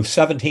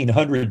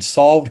 1,700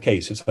 solved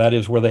cases, that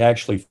is where they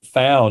actually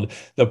found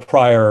the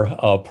prior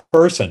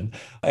person.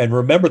 And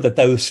remember that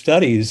those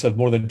studies of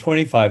more than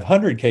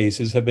 2,500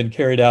 cases have been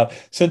carried out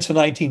since the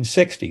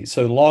 1960s,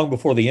 so long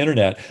before the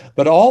internet.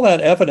 But all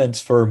that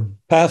evidence for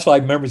past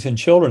life memories in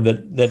children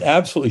that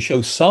absolutely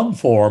shows some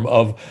form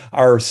of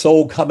our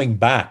soul coming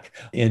back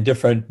in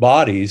different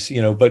bodies,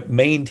 but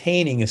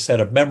maintaining a set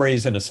of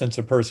memories and a sense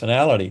of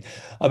personality.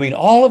 I mean,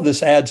 all of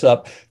this adds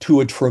up to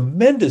a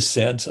tremendous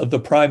sense of the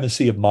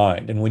primacy of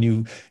mind. And when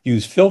you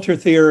use filter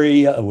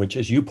theory, which,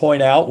 as you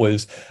point out, out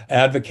was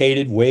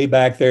advocated way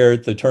back there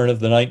at the turn of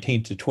the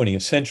 19th to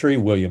 20th century.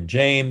 William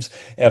James,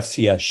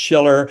 F.C.S.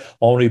 Schiller,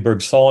 Henri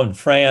Bergson in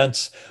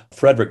France,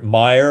 Frederick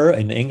Meyer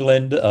in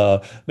England.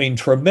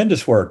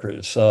 Tremendous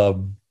workers.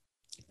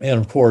 And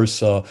of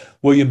course,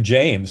 William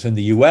James in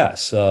the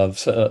US,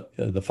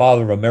 the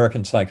father of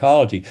American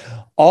psychology.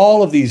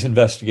 All of these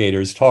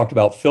investigators talked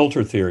about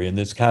filter theory and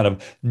this kind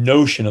of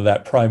notion of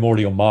that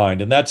primordial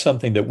mind. And that's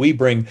something that we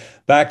bring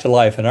back to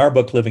life in our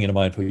book, Living in a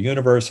Mindful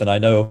Universe. And I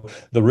know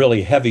the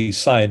really heavy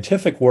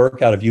scientific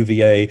work out of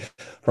UVA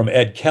from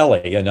Ed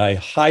Kelly. And I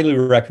highly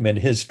recommend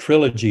his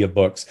trilogy of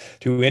books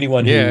to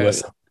anyone who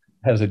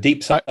has a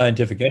deep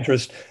scientific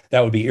interest. That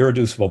would be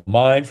Irreducible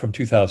Mind from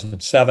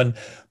 2007,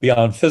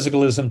 Beyond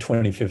Physicalism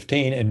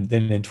 2015, and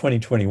then in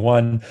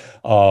 2021,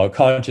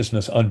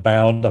 Consciousness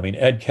Unbound.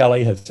 Ed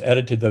Kelly has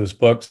edited those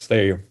books.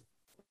 They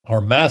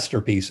are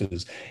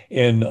masterpieces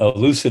in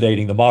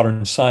elucidating the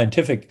modern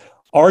scientific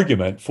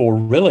argument for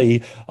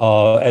really,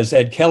 as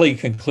Ed Kelly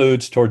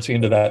concludes towards the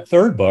end of that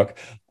third book,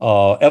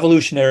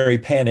 evolutionary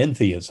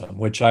panentheism,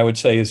 which I would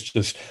say is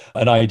just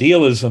an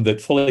idealism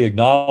that fully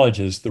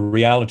acknowledges the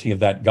reality of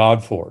that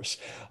God force,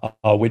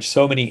 which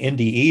so many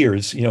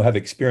NDEers, have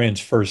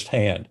experienced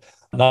firsthand.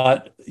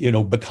 Not,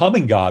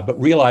 becoming God, but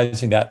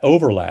realizing that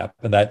overlap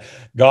and that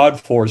God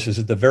force is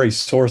at the very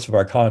source of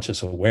our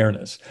conscious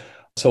awareness.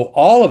 So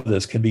all of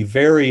this can be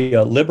very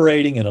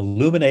liberating and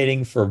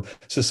illuminating for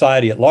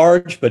society at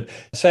large. But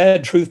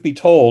sad truth be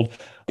told,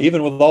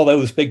 even with all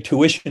those big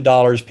tuition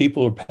dollars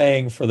people are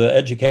paying for the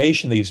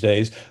education these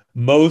days,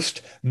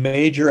 most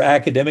major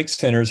academic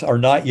centers are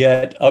not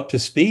yet up to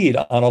speed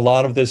on a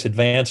lot of this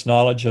advanced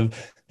knowledge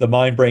of the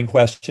mind-brain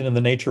question and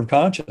the nature of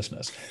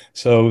consciousness.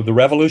 So the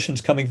revolution's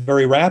coming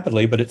very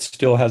rapidly, but it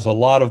still has a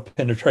lot of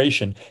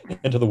penetration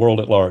into the world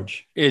at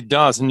large. It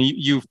does. And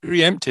you've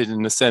preempted,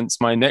 in a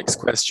sense, my next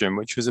question,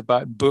 which was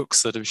about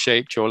books that have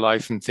shaped your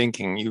life and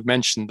thinking. You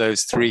mentioned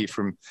those three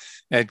from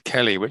Ed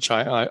Kelly, which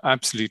I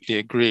absolutely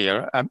agree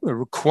are a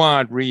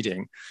required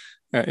reading,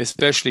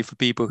 especially for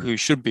people who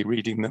should be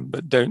reading them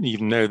but don't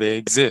even know they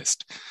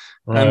exist.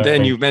 Right. And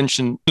then you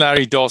mentioned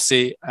Larry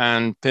Dossey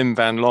and Pim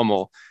van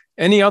Lommel.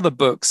 Any other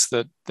books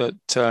that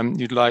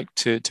you'd like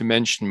to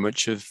mention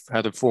which have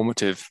had a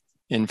formative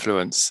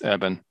influence,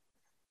 Eben?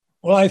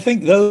 Well, I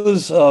think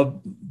those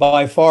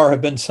by far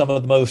have been some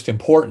of the most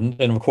important.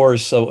 And of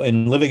course, so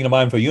in Living in a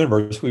Mindful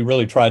Universe, we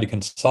really try to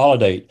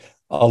consolidate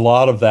a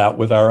lot of that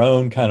with our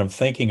own kind of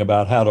thinking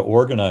about how to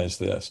organize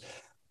this.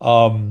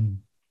 I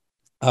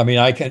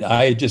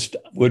just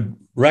would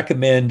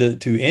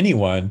recommend to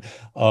anyone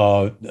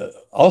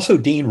also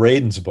Dean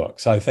Radin's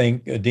books. I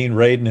think Dean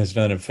Radin has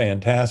done a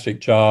fantastic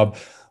job.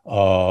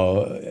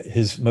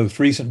 His most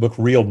recent book,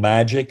 Real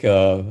Magic,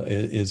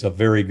 is a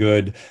very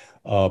good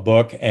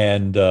book,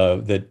 and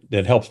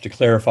that helps to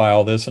clarify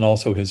all this. And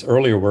also his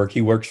earlier work,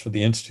 he works for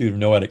the Institute of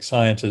Noetic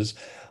Sciences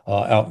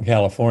out in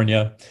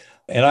California.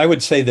 And I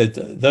would say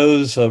that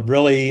those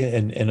really,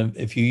 and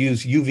if you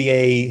use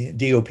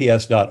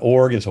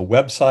uvadops.org as a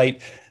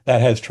website, that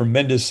has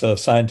tremendous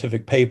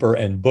scientific paper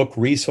and book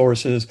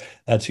resources.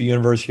 That's the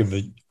University of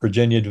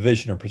Virginia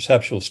Division of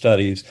Perceptual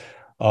Studies.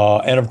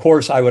 And of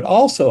course, I would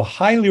also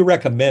highly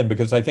recommend,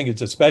 because I think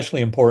it's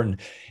especially important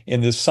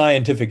in this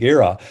scientific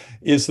era,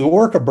 is the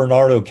work of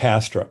Bernardo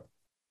Castro.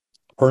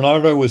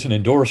 Bernardo was an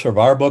endorser of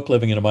our book,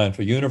 Living in a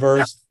Mindful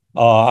Universe.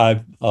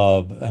 I've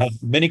had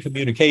many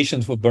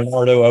communications with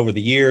Bernardo over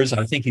the years.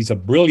 I think he's a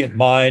brilliant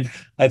mind.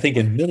 I think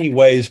in many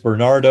ways,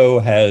 Bernardo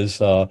has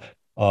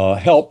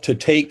helped to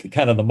take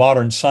kind of the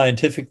modern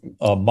scientific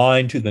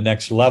mind to the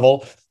next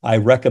level. I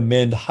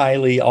recommend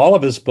highly all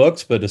of his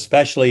books, but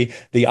especially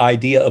The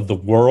Idea of the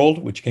World,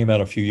 which came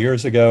out a few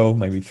years ago,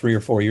 maybe 3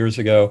 or 4 years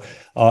ago.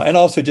 And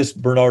also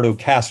just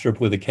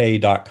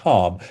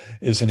BernardoCastrop.com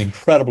is an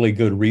incredibly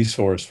good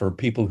resource for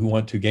people who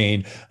want to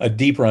gain a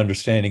deeper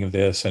understanding of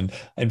this. And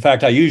in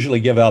fact, I usually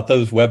give out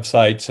those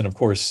websites, and of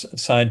course,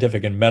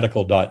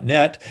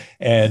 scientificandmedical.net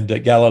and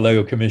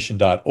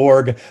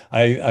GalileoCommission.org.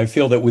 I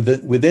feel that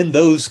within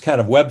those kind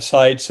of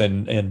websites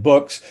and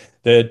books,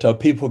 that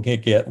people can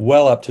get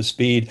well up to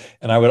speed.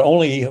 And I would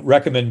only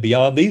recommend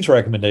beyond these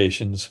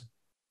recommendations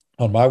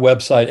on my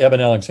website,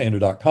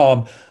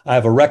 ebenalexander.com. I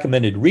have a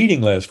recommended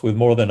reading list with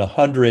more than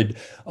 100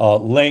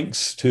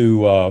 links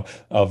to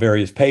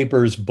various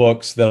papers,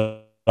 books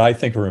that I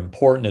think are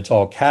important. It's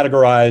all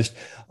categorized.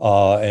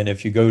 And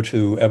if you go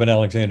to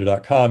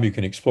ebenalexander.com, you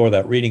can explore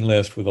that reading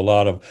list with a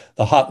lot of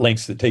the hot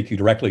links that take you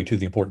directly to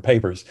the important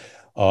papers.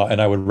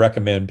 And I would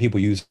recommend people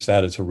use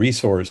that as a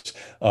resource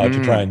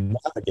to try and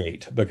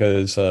navigate,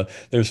 because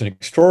there's an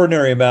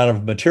extraordinary amount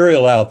of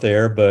material out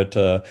there,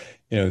 but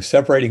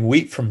separating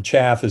wheat from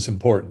chaff is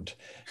important.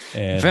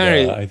 And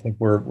I think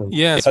we're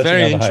yes,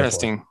 very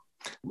interesting.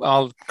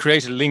 I'll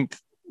create a link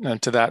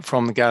to that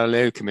from the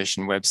Galileo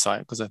Commission website,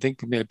 because I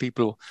think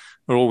people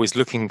are always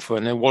looking for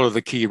what are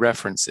the key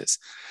references.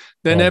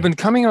 Then, Eben,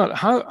 coming out,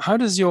 how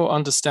does your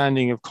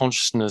understanding of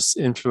consciousness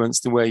influence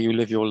the way you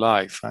live your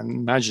life? I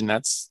imagine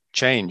that's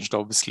changed,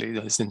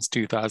 obviously, since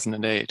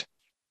 2008.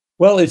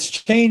 Well, it's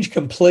changed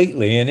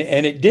completely, and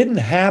it didn't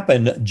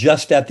happen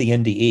just at the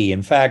NDE.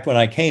 In fact, when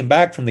I came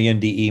back from the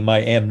NDE,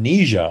 my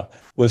amnesia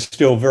was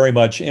still very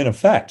much in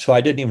effect. So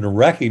I didn't even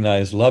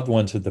recognize loved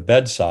ones at the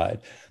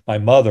bedside, my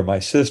mother, my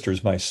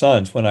sisters, my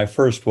sons, when I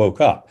first woke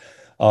up.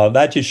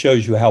 That just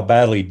shows you how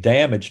badly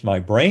damaged my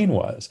brain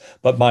was.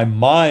 But my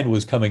mind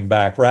was coming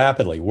back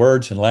rapidly,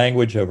 words and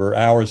language over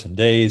hours and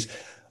days,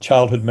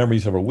 childhood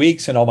memories over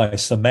weeks, and all my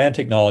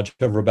semantic knowledge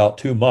over about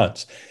 2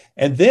 months.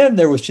 And then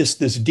there was just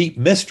this deep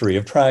mystery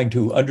of trying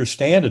to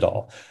understand it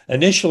all.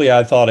 Initially,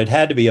 I thought it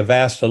had to be a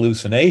vast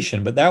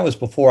hallucination, but that was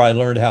before I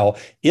learned how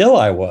ill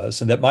I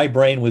was and that my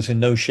brain was in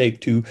no shape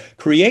to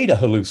create a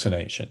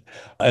hallucination.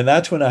 And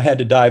that's when I had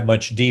to dive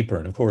much deeper.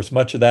 And of course,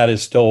 much of that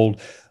is told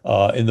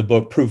in the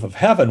book Proof of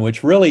Heaven,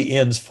 which really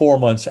ends 4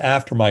 months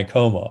after my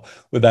coma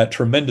with that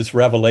tremendous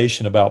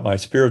revelation about my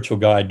spiritual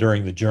guide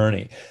during the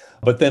journey.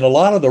 But then a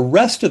lot of the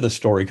rest of the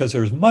story, because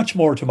there's much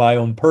more to my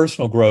own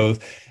personal growth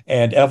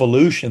and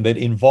evolution that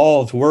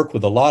involves work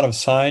with a lot of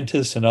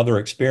scientists and other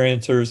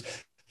experiencers,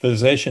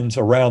 physicians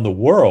around the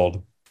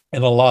world.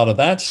 And a lot of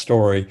that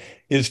story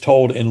is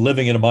told in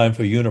Living in a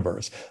Mindful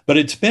Universe. But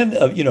it's been,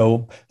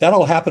 that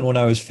all happened when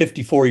I was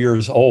 54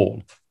 years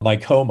old, my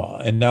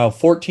coma. And now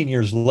 14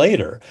 years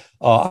later,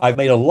 I've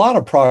made a lot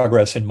of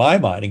progress in my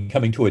mind in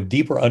coming to a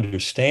deeper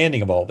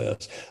understanding of all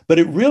this. But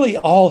it really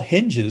all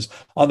hinges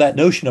on that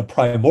notion of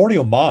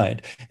primordial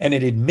mind and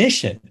an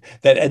admission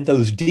that at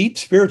those deep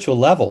spiritual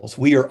levels,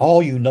 we are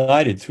all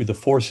united through the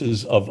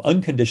forces of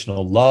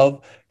unconditional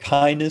love,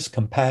 kindness,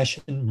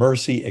 compassion,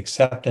 mercy,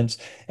 acceptance.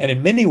 And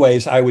in many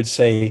ways, I would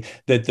say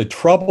that the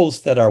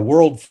troubles that our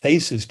world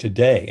faces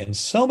today, in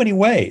so many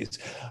ways,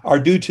 are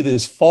due to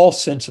this false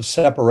sense of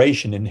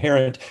separation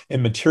inherent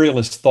in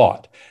materialist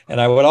thought. And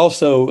I would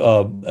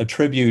also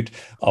attribute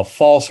a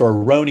false or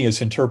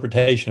erroneous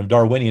interpretation of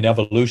Darwinian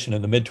evolution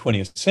in the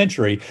mid-20th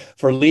century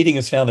for leading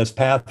us down this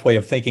pathway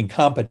of thinking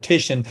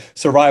competition,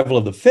 survival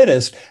of the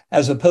fittest,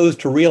 as opposed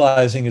to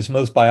realizing, as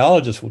most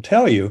biologists will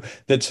tell you,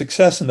 that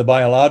success in the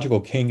biological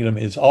kingdom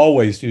is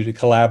always due to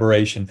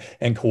collaboration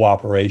and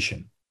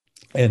cooperation.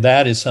 And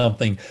that is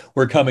something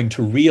we're coming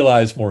to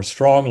realize more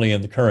strongly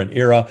in the current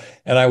era.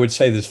 And I would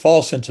say this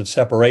false sense of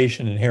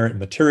separation inherent in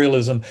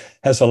materialism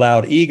has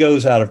allowed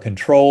egos out of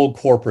control,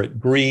 corporate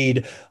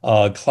greed,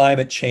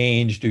 climate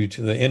change due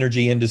to the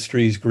energy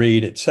industry's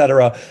greed, et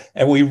cetera.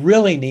 And we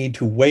really need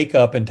to wake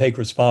up and take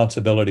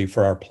responsibility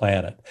for our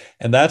planet.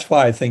 And that's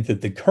why I think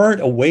that the current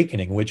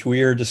awakening, which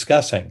we are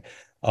discussing,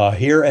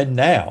 here and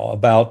now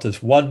about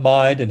this one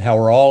mind and how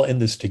we're all in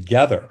this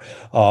together.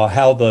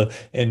 How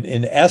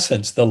in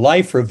essence, the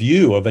life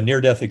review of a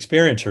near-death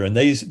experiencer, and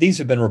these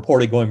have been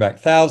reported going back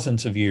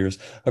thousands of years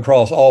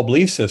across all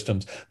belief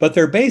systems, but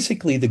they're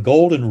basically the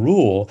golden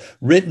rule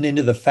written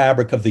into the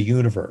fabric of the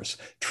universe.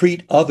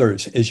 Treat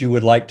others as you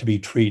would like to be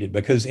treated,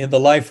 because in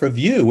the life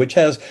review, which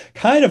has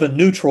kind of a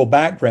neutral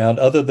background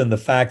other than the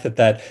fact that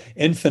that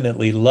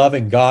infinitely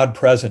loving God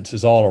presence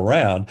is all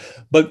around,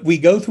 but we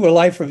go through a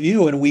life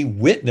review and we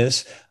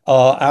witness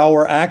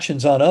our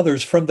actions on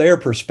others from their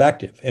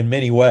perspective in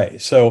many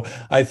ways. So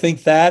I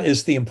think that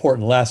is the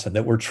important lesson,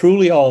 that we're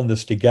truly all in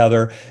this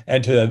together,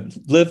 and to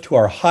live to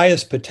our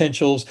highest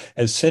potentials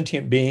as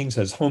sentient beings,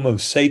 as Homo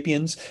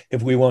sapiens,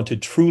 if we want to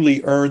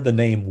truly earn the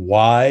name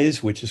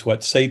wise, which is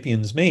what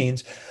sapiens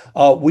means.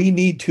 We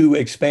need to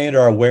expand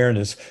our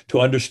awareness to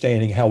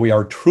understanding how we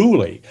are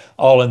truly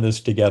all in this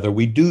together.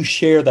 We do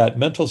share that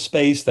mental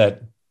space,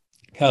 that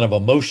kind of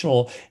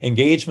emotional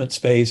engagement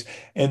space.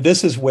 And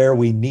this is where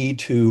we need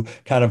to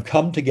kind of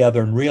come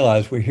together and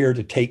realize we're here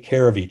to take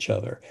care of each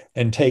other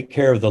and take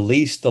care of the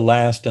least, the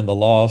last, and the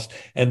lost.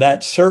 And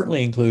that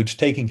certainly includes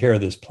taking care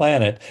of this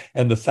planet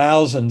and the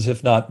thousands,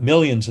 if not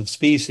millions of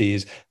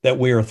species that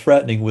we are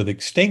threatening with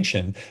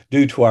extinction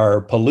due to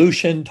our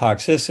pollution,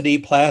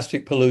 toxicity,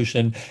 plastic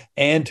pollution,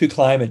 and to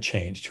climate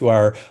change, to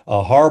our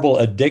horrible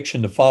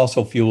addiction to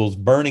fossil fuels.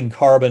 Burning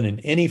carbon in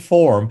any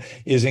form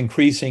is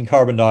increasing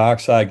carbon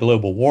dioxide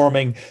global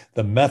warming.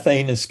 The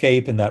methane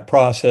escape in that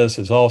process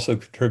is also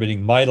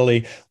contributing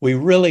mightily. We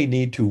really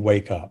need to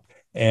wake up.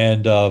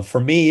 And for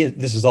me,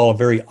 this is all a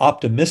very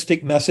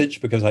optimistic message,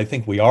 because I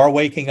think we are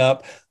waking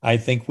up. I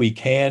think we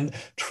can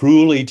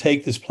truly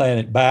take this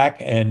planet back.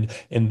 And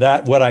in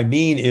that, what I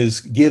mean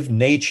is give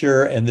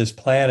nature and this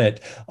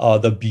planet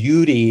the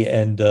beauty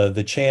and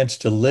the chance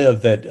to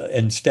live, that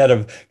instead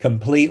of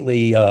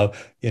completely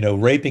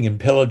raping and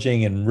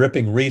pillaging and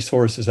ripping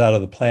resources out of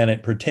the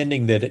planet,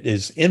 pretending that it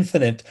is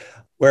infinite.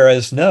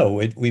 Whereas,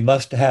 no, we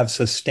must have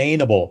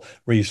sustainable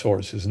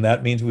resources. And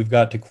that means we've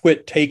got to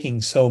quit taking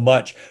so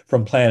much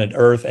from planet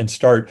Earth and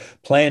start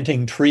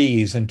planting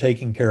trees and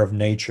taking care of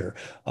nature.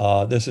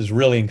 This is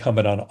really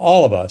incumbent on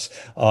all of us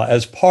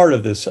as part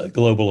of this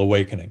global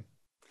awakening.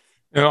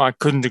 No, I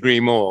couldn't agree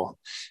more.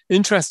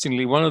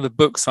 Interestingly, one of the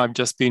books I've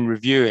just been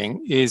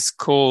reviewing is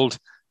called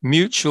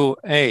Mutual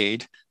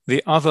Aid,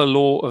 The Other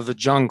Law of the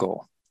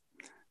Jungle.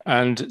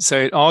 And so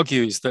it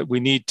argues that we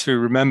need to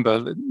remember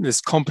that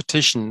this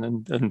competition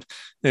and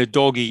the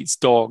dog eats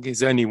dog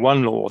is only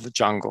one law of the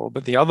jungle,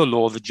 but the other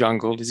law of the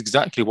jungle is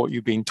exactly what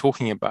you've been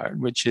talking about,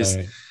 which is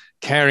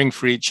caring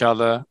for each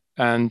other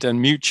and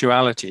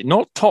mutuality,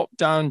 not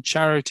top-down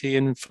charity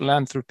and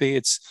philanthropy.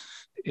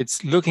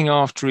 It's looking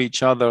after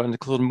each other in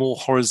a more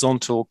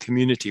horizontal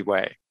community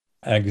way.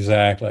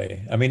 Exactly.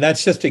 I mean,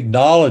 that's just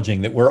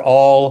acknowledging that we're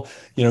all,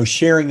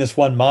 sharing this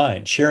one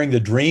mind, sharing the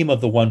dream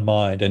of the one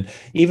mind. And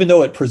even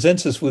though it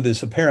presents us with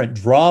this apparent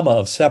drama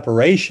of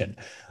separation,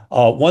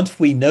 once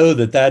we know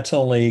that that's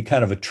only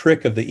kind of a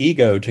trick of the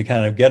ego to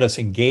kind of get us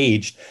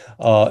engaged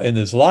in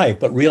this life,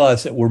 but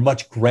realize that we're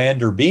much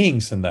grander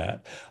beings than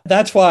that.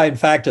 That's why, in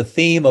fact, a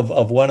theme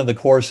of one of the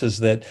courses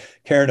that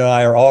Karen and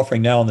I are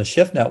offering now on the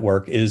Shift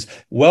Network is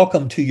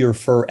Welcome to Your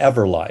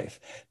Forever Life.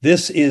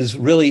 This is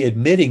really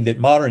admitting that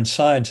modern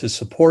science is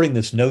supporting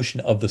this notion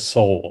of the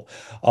soul.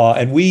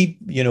 And we,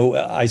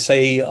 I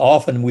say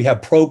often we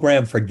have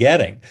program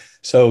forgetting.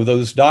 So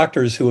those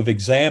doctors who have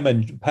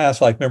examined past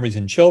life memories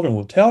in children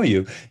will tell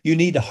you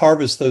need to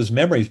harvest those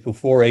memories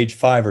before age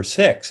 5 or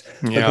 6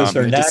 because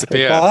their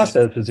natural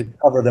process is to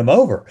cover them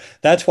over.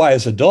 That's why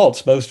as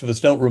adults, most of us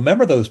don't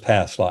remember those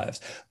past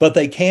lives, but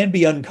they can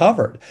be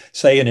uncovered,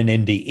 say in an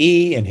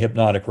NDE, in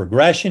hypnotic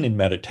regression, in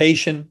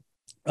meditation.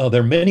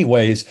 There are many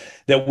ways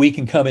that we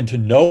can come into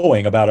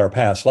knowing about our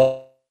past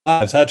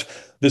lives. That's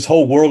this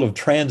whole world of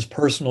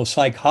transpersonal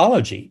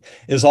psychology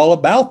is all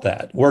about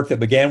that work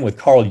that began with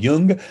Carl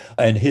Jung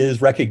and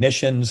his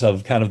recognitions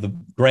of kind of the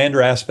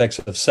grander aspects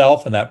of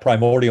self and that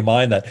primordial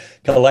mind, that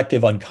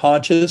collective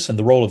unconscious, and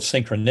the role of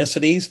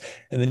synchronicities.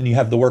 And then you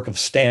have the work of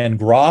Stan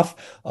Grof,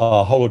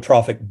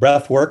 holotrophic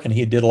breath work, and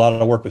he did a lot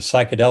of work with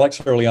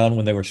psychedelics early on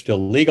when they were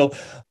still legal.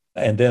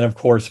 And then, of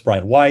course,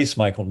 Brian Weiss,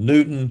 Michael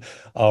Newton,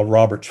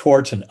 Robert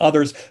Schwartz, and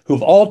others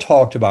who've all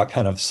talked about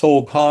kind of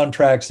soul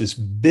contracts, this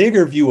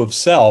bigger view of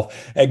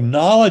self,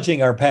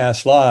 acknowledging our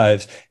past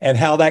lives and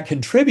how that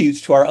contributes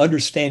to our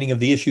understanding of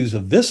the issues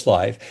of this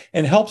life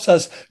and helps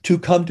us to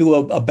come to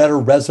a better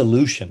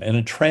resolution and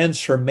a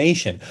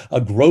transformation,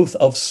 a growth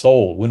of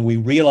soul when we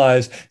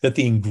realize that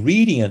the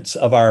ingredients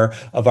of our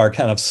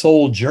kind of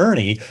soul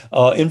journey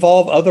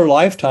involve other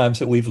lifetimes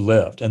that we've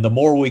lived. And the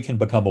more we can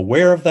become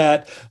aware of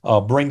that,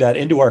 bring that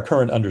into our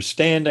current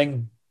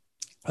understanding,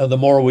 the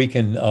more we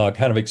can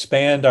kind of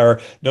expand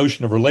our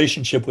notion of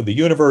relationship with the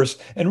universe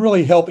and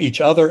really help each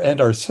other and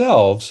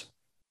ourselves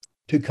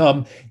to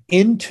come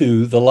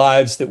into the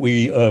lives that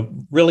we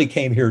really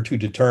came here to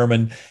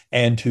determine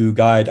and to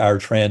guide our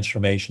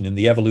transformation in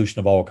the evolution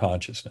of all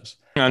consciousness.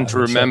 And to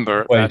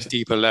remember that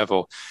deeper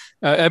level.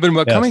 Eben,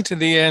 we're coming to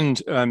the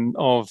end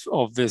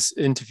of this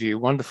interview,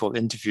 wonderful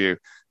interview.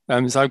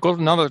 So I've got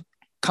another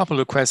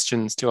couple of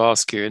questions to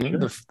ask you. And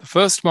the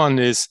first one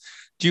is,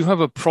 do you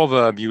have a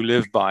proverb you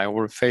live by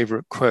or a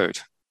favorite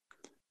quote?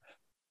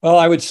 Well,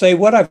 I would say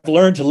what I've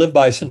learned to live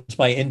by since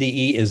my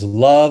NDE is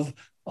love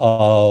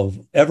of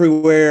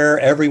everywhere,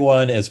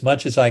 everyone as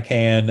much as I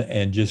can,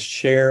 and just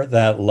share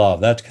that love.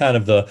 That's kind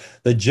of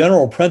the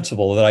general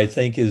principle that I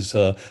think is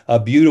a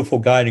beautiful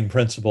guiding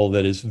principle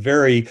that is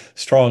very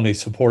strongly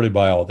supported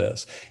by all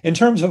this. In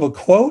terms of a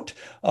quote,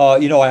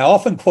 I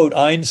often quote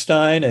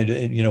Einstein, and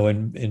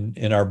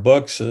in our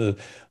books,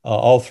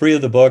 all three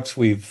of the books,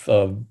 we've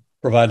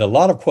provided a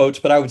lot of quotes,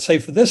 but I would say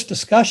for this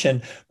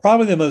discussion,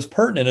 probably the most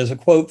pertinent is a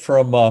quote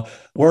from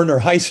Werner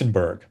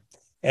Heisenberg.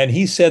 And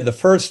he said, the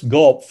first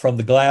gulp from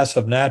the glass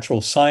of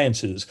natural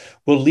sciences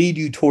will lead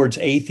you towards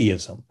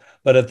atheism.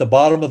 But at the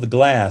bottom of the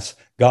glass,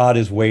 God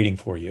is waiting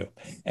for you.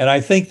 And I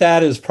think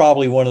that is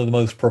probably one of the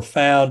most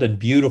profound and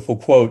beautiful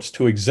quotes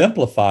to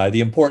exemplify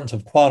the importance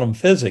of quantum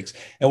physics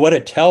and what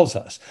it tells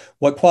us.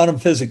 What quantum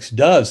physics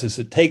does is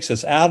it takes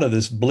us out of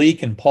this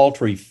bleak and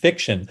paltry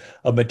fiction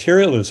of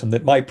materialism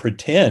that might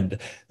pretend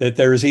that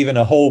there is even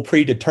a whole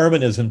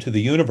predeterminism to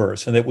the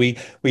universe and that we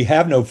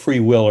have no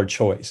free will or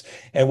choice.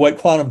 And what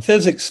quantum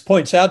physics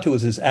points out to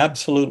us is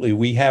absolutely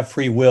we have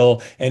free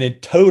will, and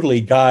it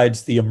totally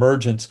guides the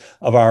emergence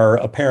of our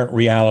apparent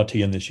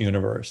reality in this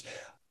universe.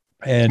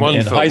 And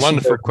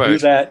wonderful quote. Do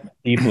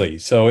that deeply.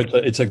 So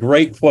it's a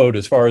great quote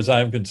as far as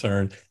I'm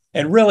concerned.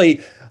 And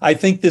really, I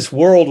think this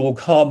world will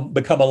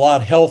become a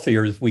lot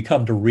healthier as we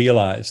come to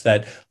realize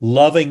that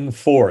loving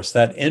force,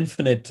 that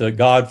infinite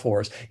God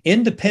force,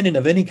 independent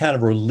of any kind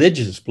of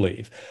religious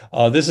belief.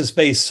 This is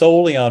based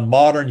solely on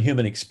modern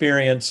human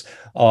experience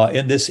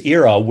in this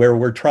era where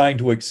we're trying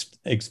to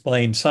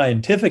explain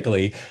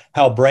scientifically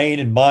how brain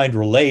and mind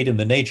relate in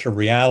the nature of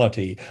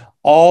reality.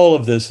 All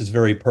of this is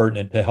very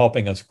pertinent to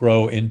helping us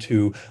grow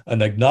into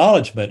an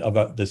acknowledgement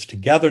of this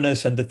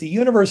togetherness and that the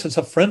universe is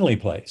a friendly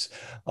place.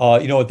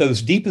 At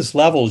those deepest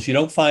levels, you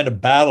don't find a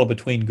battle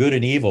between good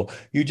and evil.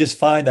 You just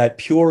find that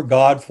pure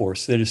God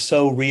force that is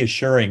so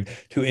reassuring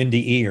to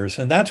NDEers.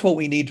 And that's what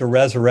we need to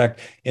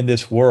resurrect in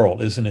this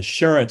world, is an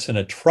assurance and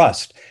a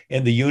trust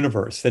in the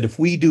universe that if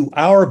we do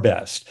our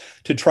best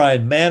to try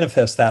and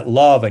manifest that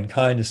love and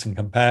kindness and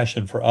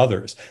compassion for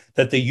others,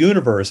 that the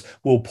universe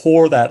will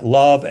pour that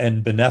love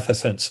and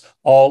beneficence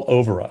all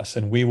over us,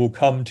 and we will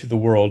come to the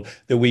world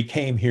that we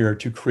came here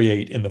to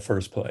create in the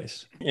first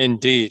place.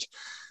 Indeed.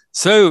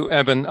 So,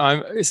 Eben,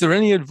 is there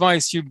any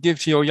advice you'd give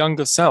to your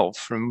younger self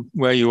from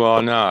where you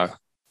are now?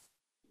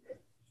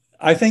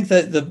 I think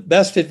that the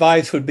best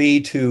advice would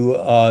be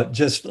to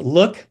just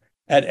look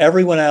at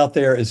everyone out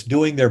there as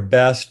doing their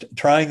best,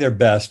 trying their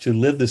best to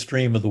live the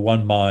stream of the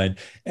one mind,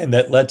 and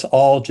that let's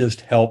all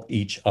just help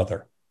each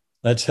other.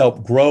 Let's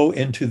help grow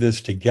into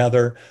this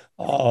together,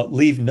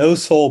 leave no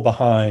soul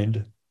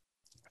behind.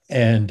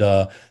 And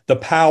the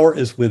power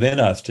is within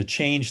us to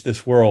change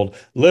this world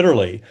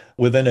literally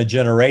within a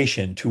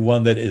generation to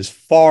one that is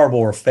far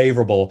more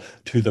favorable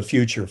to the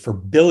future for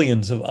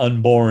billions of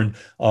unborn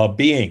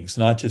beings,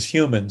 not just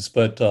humans,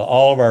 but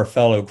all of our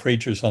fellow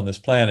creatures on this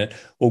planet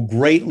will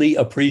greatly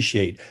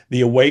appreciate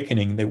the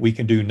awakening that we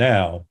can do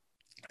now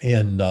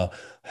in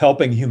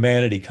helping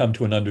humanity come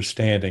to an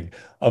understanding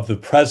of the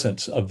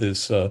presence of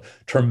this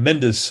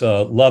tremendous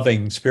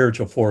loving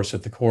spiritual force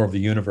at the core of the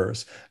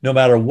universe. No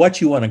matter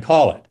what you want to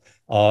call it,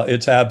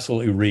 it's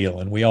absolutely real.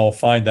 And we all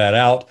find that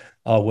out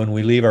when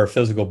we leave our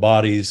physical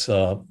bodies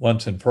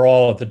once and for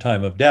all at the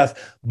time of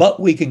death. But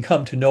we can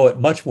come to know it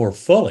much more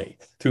fully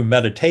through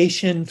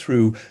meditation,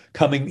 through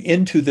coming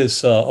into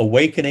this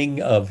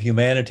awakening of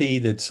humanity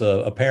that's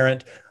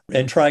apparent,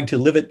 and trying to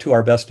live it to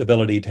our best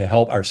ability to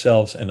help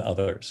ourselves and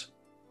others.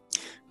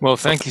 Well,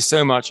 thank you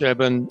so much,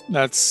 Eben.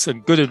 That's a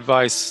good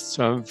advice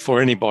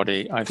for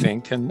anybody, I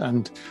think.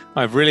 And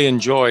I've really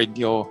enjoyed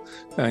your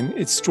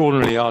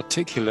extraordinarily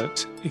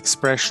articulate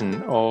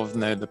expression of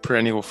the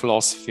perennial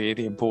philosophy,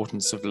 the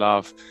importance of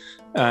love.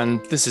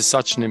 And this is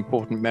such an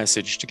important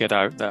message to get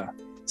out there.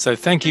 So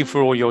thank you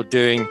for all you're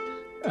doing.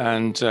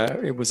 And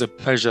it was a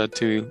pleasure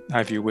to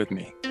have you with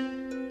me.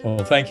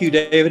 Well, thank you,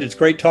 David. It's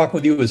great talking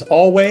with you as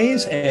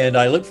always. And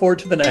I look forward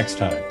to the next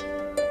time.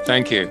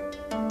 Thank you.